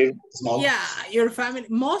is big. Small. Yeah, your family,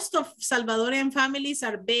 most of Salvadorian families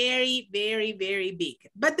are very, very, very big.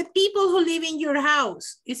 But the people who live in your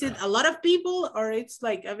house, is it a lot of people or it's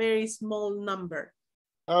like a very small number?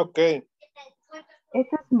 Okay.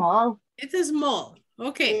 It's a small. It's a small.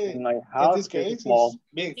 Okay. In my house, In this case, it's small.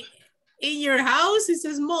 Big. In your house, it's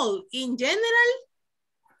a small. In general,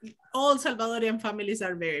 all Salvadorian families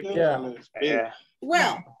are very big. Yeah.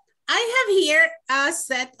 Well, I have here a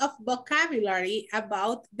set of vocabulary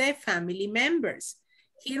about the family members.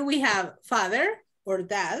 Here we have father or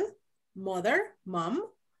dad, mother, mom,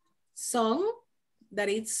 son, that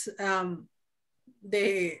it's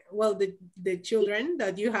the children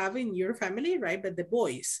that you have in your family, right? But the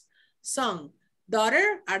boys. Son,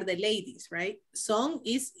 daughter are the ladies, right? Son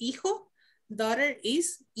is hijo, daughter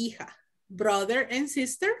is hija. Brother and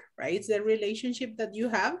sister, right? It's the relationship that you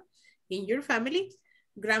have in your family.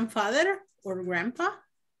 Grandfather or grandpa,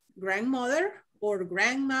 grandmother or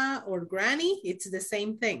grandma or granny, it's the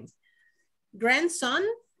same thing. Grandson,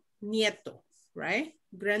 nieto, right?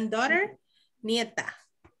 Granddaughter, nieta.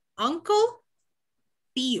 Uncle,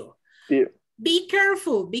 tío. Be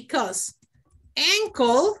careful because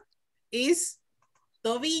ankle is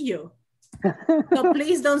tobillo. So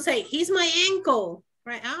please don't say, he's my ankle,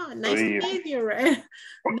 right? Oh, nice to meet you, right?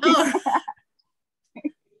 No.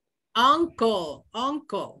 Uncle,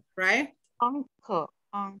 right? Uncle.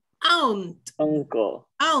 Aunt.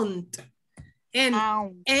 And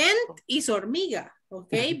aunt is hormiga,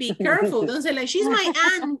 okay? Be careful. Don't say like, she's my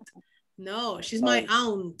aunt. No, she's my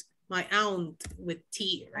aunt. My aunt with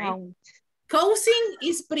T, right? Cousin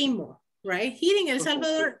is primo, right? Here in El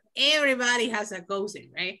Salvador, everybody has a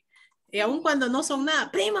cousin, right? Y aun cuando no son nada,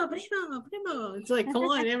 primo. It's like, come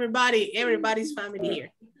on, everybody's family here.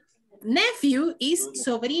 Nephew is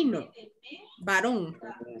sobrino, varón,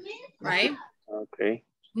 right? Okay.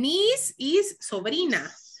 Niece is sobrina,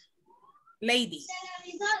 lady.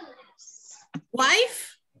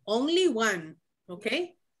 Wife, only one,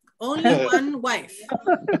 okay? Only one wife,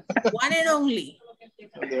 one and only.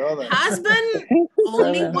 The other. Husband,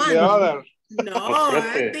 only one. The other. No,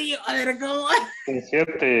 the other, come on.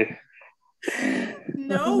 Siete.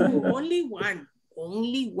 No, only one,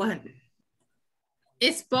 only one.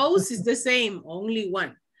 Spouse is the same, only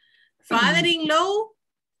one. Father-in-law,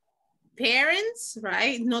 parents,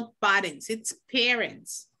 right? Not parents, it's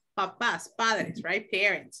parents. Papás, padres, right?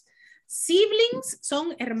 Parents. Siblings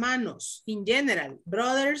son hermanos in general,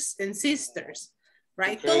 brothers and sisters,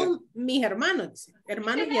 right? Okay. Todos mis hermanos,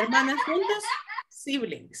 hermanos y hermanas juntos,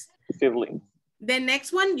 siblings. Sibling. The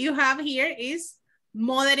next one you have here is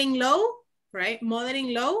mother-in-law, right?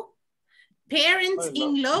 Mother-in-law,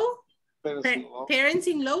 parents-in-law.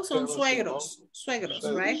 Parents-in-law son suegros,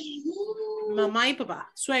 right? Mamá y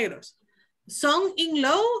papá, suegros.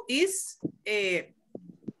 Son-in-law is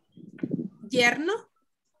yerno,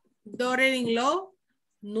 daughter-in-law,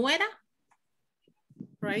 nuera,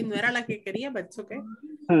 right? No era la que quería, but it's okay.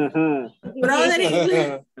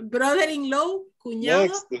 Brother-in-law,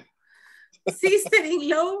 cuñado.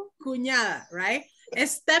 Sister-in-law, cuñada, right? A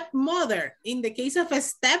stepmother, in the case of a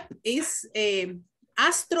step, is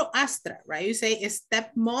astro-astra, right? You say a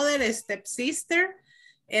stepmother, a stepsister,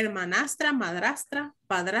 hermanastra, madrastra,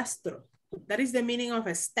 padrastro. That is the meaning of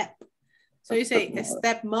a step. So you say a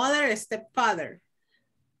stepmother, a stepfather.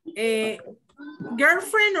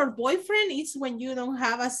 Girlfriend or boyfriend is when you don't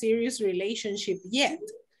have a serious relationship yet.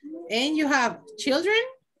 And you have children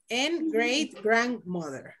and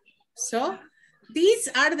great-grandmother. So these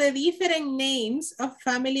are the different names of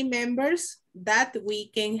family members that we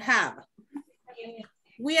can have.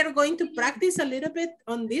 We are going to practice a little bit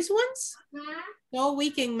on these ones so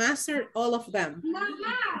we can master all of them.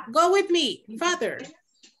 Go with me. Father.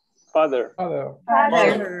 Father. Father.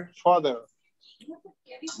 Father. Father.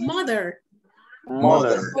 Mother.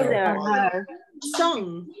 Mother.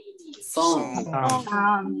 Son. Son.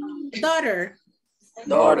 Daughter.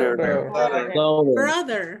 Daughter.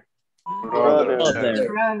 Brother.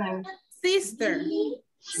 Sister.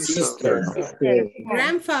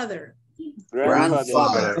 Grandfather.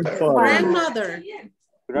 Grandmother.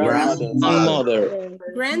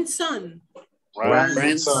 Grandson.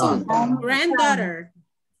 Granddaughter.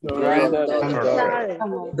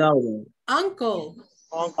 Uncle.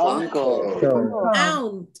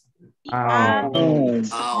 Aunt.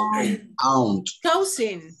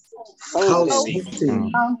 Cousin.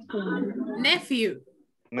 Nephew.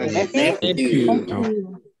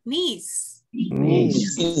 Niece.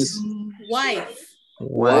 Wife.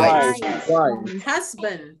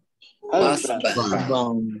 Husband.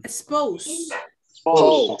 Spouse.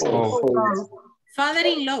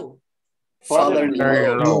 Father-in-law.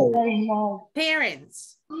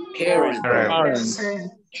 Parents.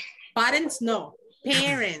 Parents, no.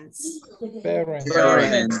 Parents.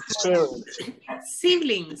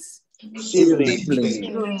 Siblings.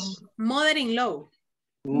 Mother-in-law.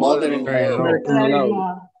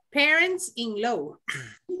 Parents-in-law.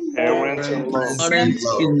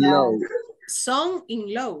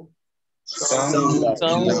 Son-in-law.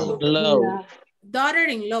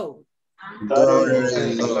 Daughter-in-law.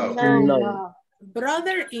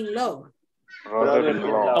 Brother-in-law.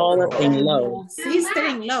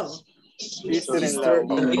 Sister-in-law.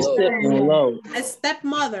 A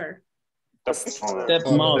stepmother. A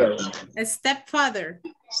stepfather.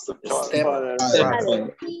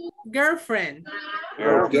 Girlfriend.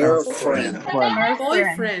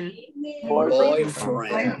 Boyfriend.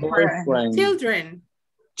 Children.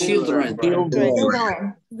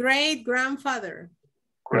 Great-grandfather.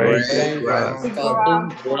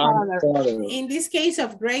 In this case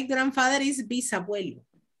of great-grandfather is bisabuelo,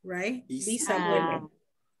 right? Bisabuelo.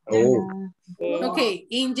 Okay,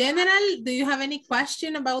 in general, do you have any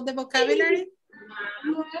question about the vocabulary?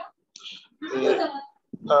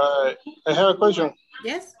 I have a question.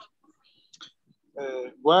 Yes.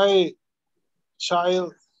 Why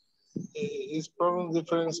child is problem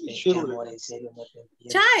difference in children?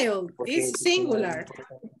 Child is singular.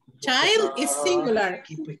 Child is singular.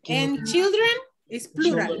 And children is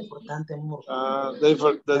plural.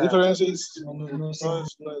 The difference is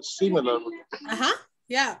not similar.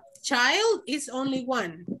 Yeah. Child is only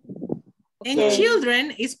one. And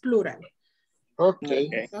children is plural.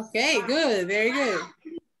 Okay. Okay, good. Very good.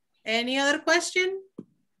 Any other question?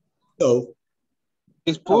 No.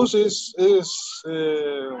 Spouse is used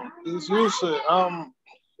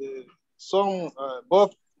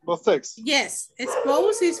both sexes. Yes,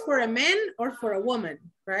 spouse is for a man or for a woman,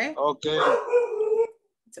 right? Okay.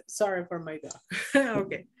 Sorry for my dog.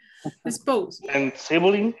 Okay. Dispose. And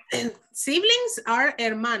sibling? Siblings are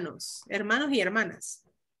hermanos. Hermanos y hermanas.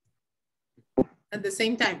 At the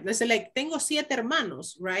same time. Let's say like, tengo 7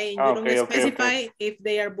 hermanos, right? And you don't specify if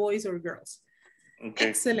they are boys or girls. Okay.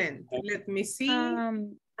 Excellent. Let me see.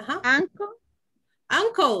 Uncle.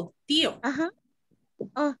 Uncle, tío.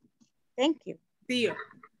 Oh, thank you. Tío.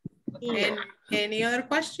 And any other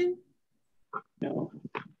question? No.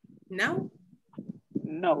 No?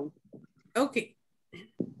 No. Okay.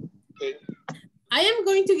 I am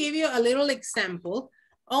going to give you a little example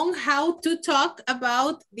on how to talk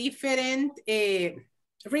about different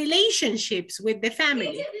relationships with the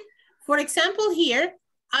family. For example, here,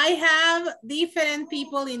 I have different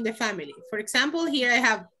people in the family. For example, here I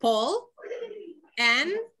have Paul,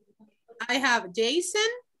 and I have Jason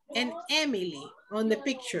and Emily on the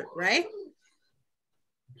picture, right?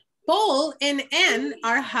 Paul and Anne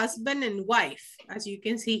are husband and wife, as you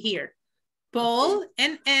can see here. Paul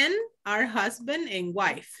and Anne are husband and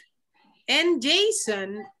wife. And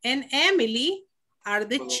Jason and Emily are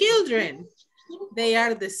the children. They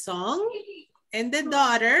are the son and the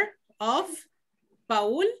daughter of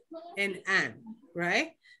Paul and Anne,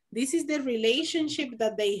 right? This is the relationship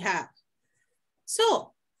that they have.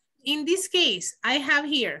 So, in this case, I have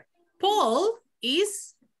here, Paul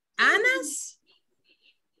is Anna's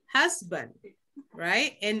husband,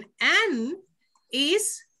 right? And Anne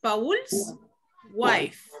is Paul's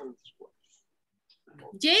wife.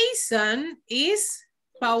 Jason is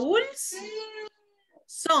Paul's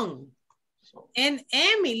son. And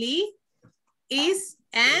Emily is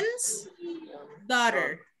Anne's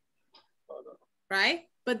daughter, right?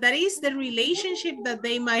 But that is the relationship that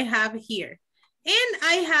they might have here. And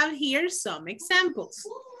I have here some examples.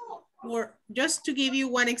 Or just to give you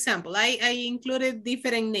one example, I included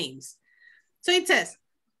different names. So it says,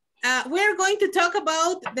 we're going to talk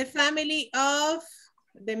about the family of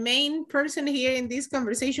the main person here in this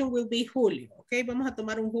conversation will be Julio. Okay, vamos a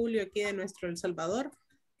tomar un Julio aquí de nuestro El Salvador,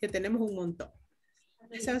 que tenemos un montón.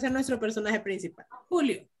 Ese va a ser nuestro personaje principal,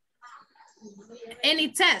 Julio. And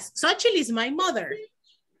it says, Xochitl is my mother.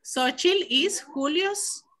 Xochitl is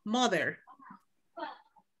Julio's mother.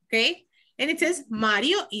 Okay, and it says,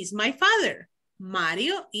 Mario is my father.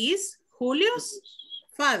 Mario is Julio's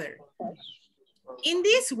father. In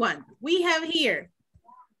this one, we have here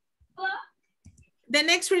the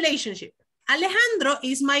next relationship. Alejandro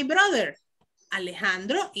is my brother.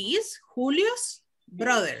 Alejandro is Julio's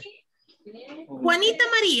brother. Juanita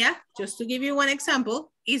Maria, just to give you one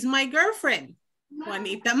example, is my girlfriend.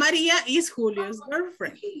 Juanita Maria is Julio's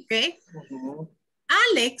girlfriend, okay?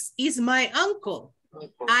 Alex is my uncle.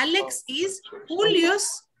 Alex is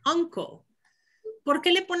Julio's uncle. ¿Por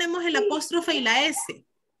qué le ponemos el apóstrofe y la S?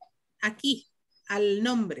 Aquí, al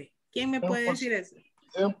nombre. ¿Quién me puede decir eso?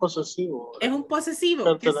 Es un posesivo. Es un posesivo.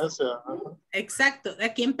 Pertenece a... Exacto. ¿A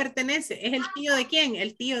quién pertenece? ¿Es el tío de quién?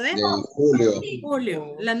 El tío de Julio.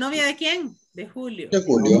 Julio. ¿La novia de quién? De Julio. De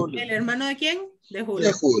Julio. ¿El hermano de quién? De Julio.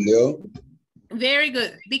 De Julio. Very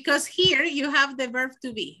good. Because here you have the verb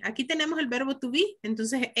to be. Aquí tenemos el verbo to be.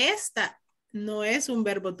 Entonces esta no es un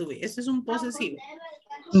verbo to be. Esto es un posesivo.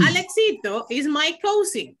 Alexito is my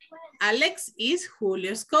cousin. Alex is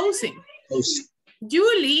Julio's cousin.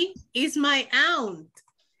 Julie is my aunt.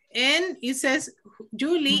 And it says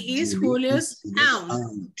Julie is Julio's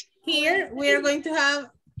aunt. Here we are going to have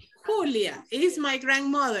Julia is my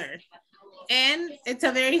grandmother. And it's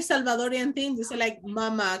a very Salvadorian thing. Dice like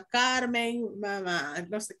Mama Carmen, Mama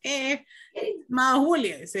no sé qué, Mama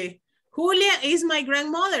Julia. Say, Julia is my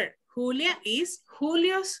grandmother. Julia is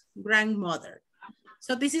Julio's grandmother.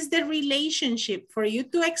 So this is the relationship for you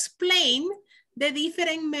to explain the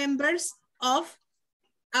different members of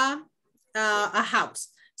a house.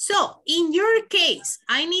 So in your case,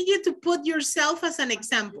 I need you to put yourself as an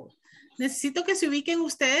example. Necesito que se ubiquen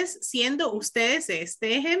ustedes siendo ustedes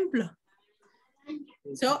este ejemplo.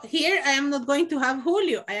 So here I am not going to have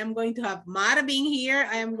Julio. I am going to have Marvin here.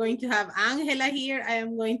 I am going to have Angela here. I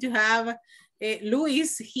am going to have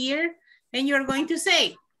Luis here. And you're going to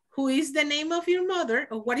say, who is the name of your mother?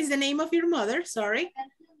 Or what is the name of your mother? Sorry.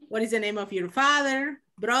 What is the name of your father,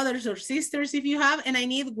 brothers or sisters if you have? And I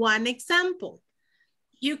need one example.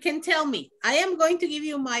 You can tell me. I am going to give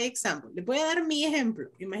you my example. Le voy a dar mi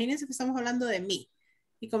ejemplo. Imagínense que estamos hablando de mí.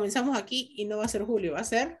 Y comenzamos aquí y no va a ser Julio, va a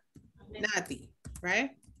ser Nati,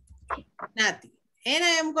 right? Nati. And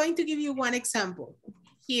I am going to give you one example.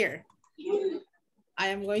 Here. I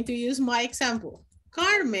am going to use my example.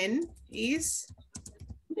 Carmen is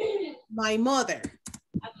my mother.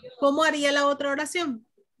 ¿Cómo haría la otra oración?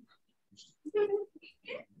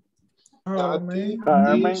 Carmen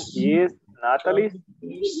is Natalie's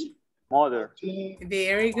mother.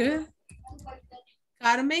 Very good.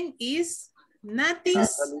 Carmen is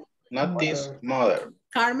Nati's. Nati's mother.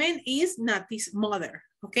 Carmen is Nati's mother.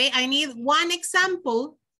 Okay, I need one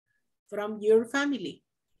example from your family.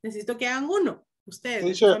 Necesito que hagan uno. Ustedes,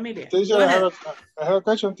 de su familia. Teacher, Go ahead. I have a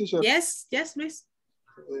question, teacher. Yes, yes, Luis.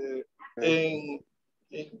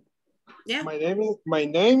 Yeah. My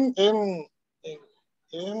name in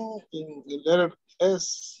the letter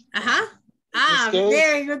S.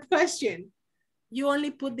 Very good question. You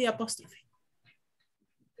only put the apostrophe.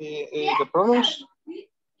 The pronouns?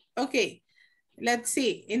 Okay, let's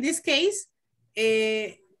see. In this case,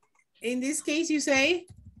 you say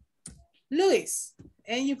Luis,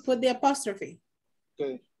 and you put the apostrophe.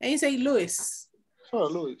 Okay. And you say Luis. Oh,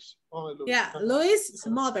 Luis. Oh, Luis. Yeah, Luis'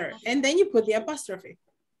 mother, and then you put the apostrophe.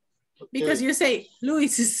 Okay. Because you say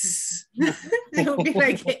Luis. It would be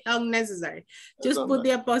like unnecessary. Just put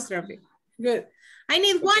the apostrophe. Good. I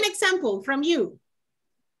need one example from you.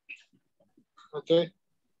 Okay.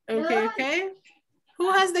 Okay, okay.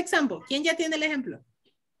 Who has the example? ¿Quién ya tiene el ejemplo?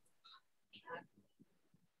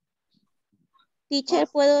 Teacher,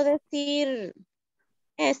 ¿puedo decir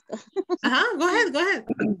esto? Go ahead, go ahead.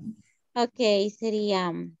 Okay,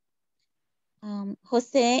 sería,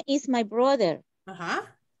 Jose is my brother.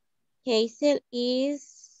 Hazel is,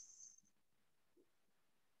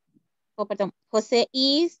 Jose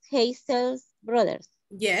is Hazel's brother.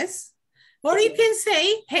 Yes. Or you can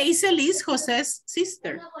say Hazel is Jose's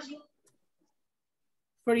sister.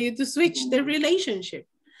 For you to switch the relationship.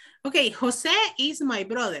 Okay, Jose is my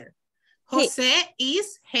brother. Jose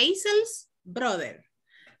is Hazel's brother.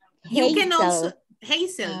 You can also,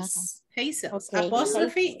 Hazel's, okay.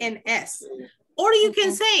 Apostrophe and S. Or you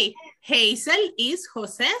can say Hazel is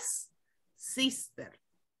Jose's sister.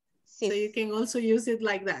 So you can also use it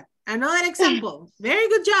like that. Another example. Very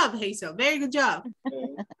good job, Hazel. Very good job.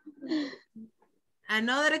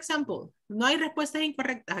 Another example. No hay respuestas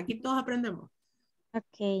incorrectas. Aquí todos aprendemos.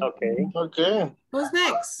 Okay. Okay. Okay. Who's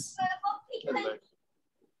next?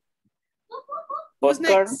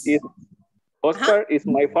 Oscar is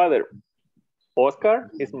my father. Oscar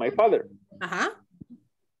is my father.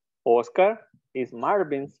 Oscar is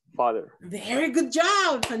Marvin's father. Very good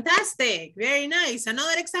job. Fantastic. Very nice.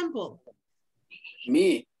 Another example.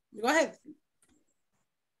 Me. Go ahead.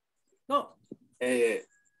 Go.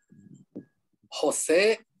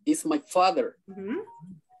 Jose is my father.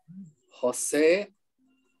 Jose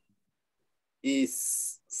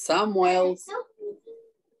is Samuel's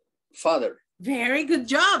father. Very good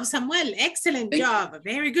job, Samuel. Excellent job.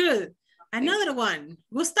 Very good. Another one.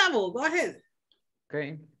 Gustavo, go ahead.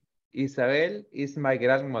 Okay. Isabel is my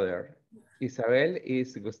grandmother. Isabel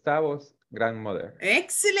is Gustavo's grandmother.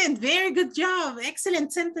 Excellent. Very good job.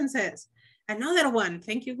 Excellent sentences. Another one.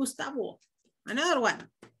 Thank you, Gustavo. Another one.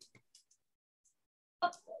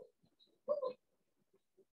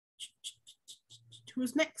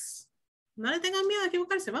 Who's next? No le tengan miedo a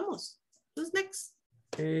equivocarse. Vamos. Who's next?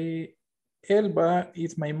 Elba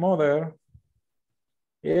is my mother.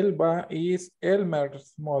 Elba is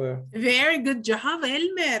Elmer's mother. Very good job,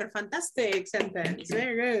 Elmer. Fantastic sentence.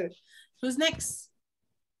 Very good. Who's next?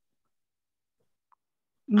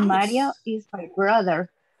 Mario is my brother.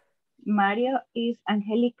 Mario is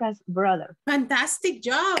Angelica's brother. Fantastic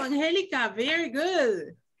job, Angelica. Very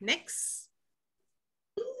good. Next.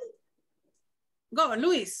 Go,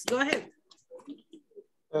 Luis. Go ahead.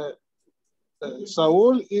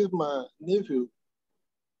 Saul is my nephew.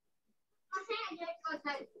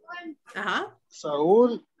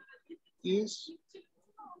 Saul is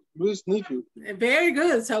Luis' nephew. Very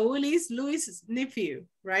good. Saul is Luis' nephew,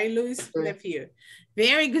 right? Luis' nephew.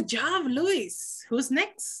 Very good job, Luis. Who's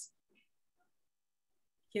next?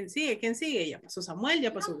 ¿Quién sigue? ¿Quién sigue? Ya pasó Samuel,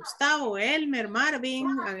 ya pasó Gustavo, Elmer, Marvin,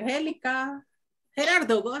 Angélica.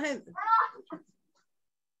 Gerardo, go ahead.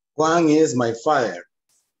 Juan is my father.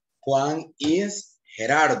 Juan is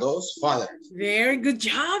Gerardo's father. Very good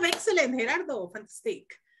job. Excellent, Gerardo. Fantastic.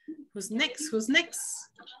 Who's next? Who's next?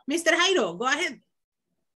 Mr. Jairo, go ahead.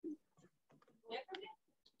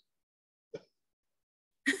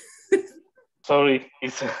 Sorry,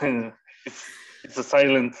 it's a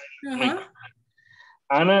silent.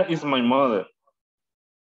 Anna is my mother.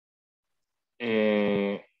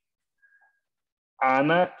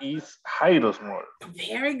 Anna is Jairo's mother.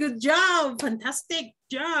 Very good job. Fantastic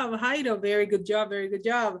job, Jairo. Very good job. Very good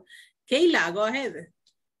job. Kayla, go ahead.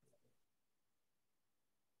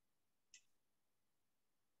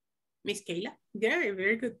 Miss Kayla. Very,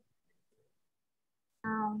 very good.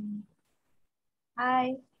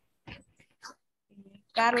 Hi.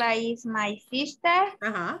 Carla is my sister.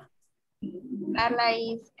 Carla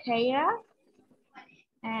is Kayla.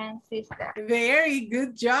 and sister. Very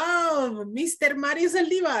good job. Mr. Mario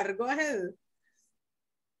Saldivar, go ahead.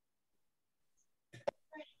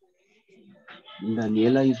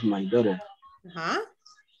 Daniela is my daughter. Huh?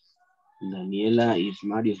 Daniela is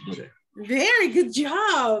Mario's daughter. Very good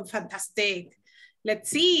job. Fantastic. Let's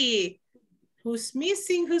see. Who's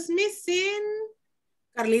missing? Who's missing?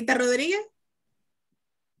 Carlita Rodríguez.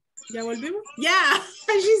 ¿Ya volvimos? Yeah,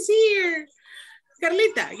 she's here.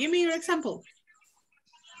 Carlita, give me your example.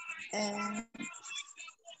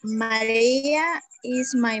 Maria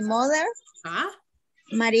is my mother. Huh?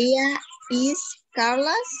 Maria is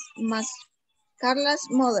Carla's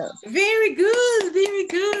mother. Very good, very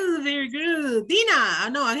good, very good. Dina,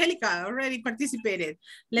 no, Angelica already participated.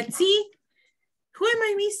 Let's see. Who am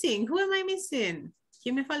I missing? Who am I missing?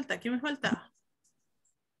 ¿Quién me falta? ¿Quién me falta?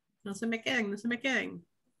 No se me queden, no se me queden.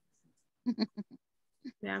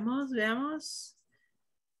 Veamos, veamos.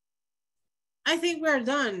 I think we're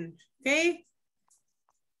done, okay?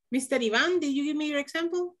 Mr. Ivan, did you give me your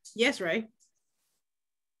example? Yes, right?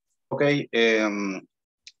 Okay,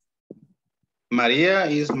 Maria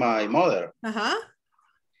is my mother. Uh-huh.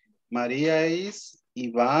 Maria is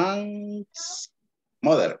Ivan's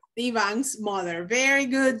mother. Ivan's mother. Very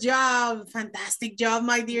good job. Fantastic job,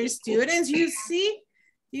 my dear students.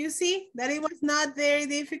 You see that it was not very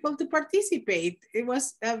difficult to participate. It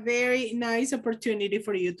was a very nice opportunity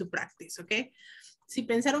for you to practice, okay? Si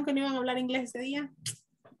pensaron que no iban a hablar inglés ese día,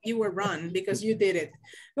 you were wrong because you did it.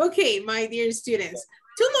 Okay, my dear students.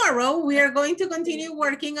 Tomorrow, we are going to continue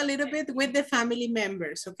working a little bit with the family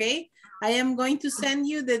members, okay? I am going to send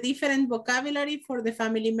you the different vocabulary for the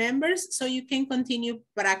family members so you can continue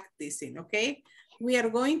practicing, okay? We are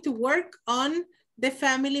going to work on the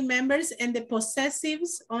family members and the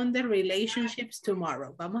possessives on the relationships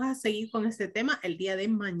tomorrow. Vamos a seguir con este tema el día de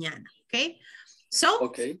mañana, okay? So,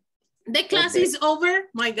 okay. The class is over.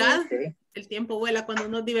 My God, okay. El tiempo vuela cuando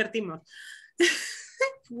nos divertimos.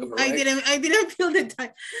 I didn't feel the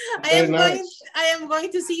time. I am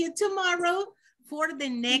going to see you tomorrow for the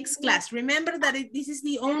next class. Remember that this is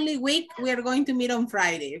the only week we are going to meet on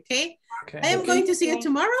Friday, okay? I am going to see you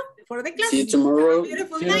tomorrow for the class. See you tomorrow.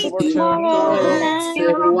 Beautiful See night. you tomorrow. See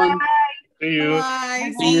everyone. See you.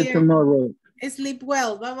 Bye. See you tomorrow. Sleep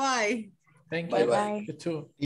well. Bye-bye. Thank you. Bye-bye. You too.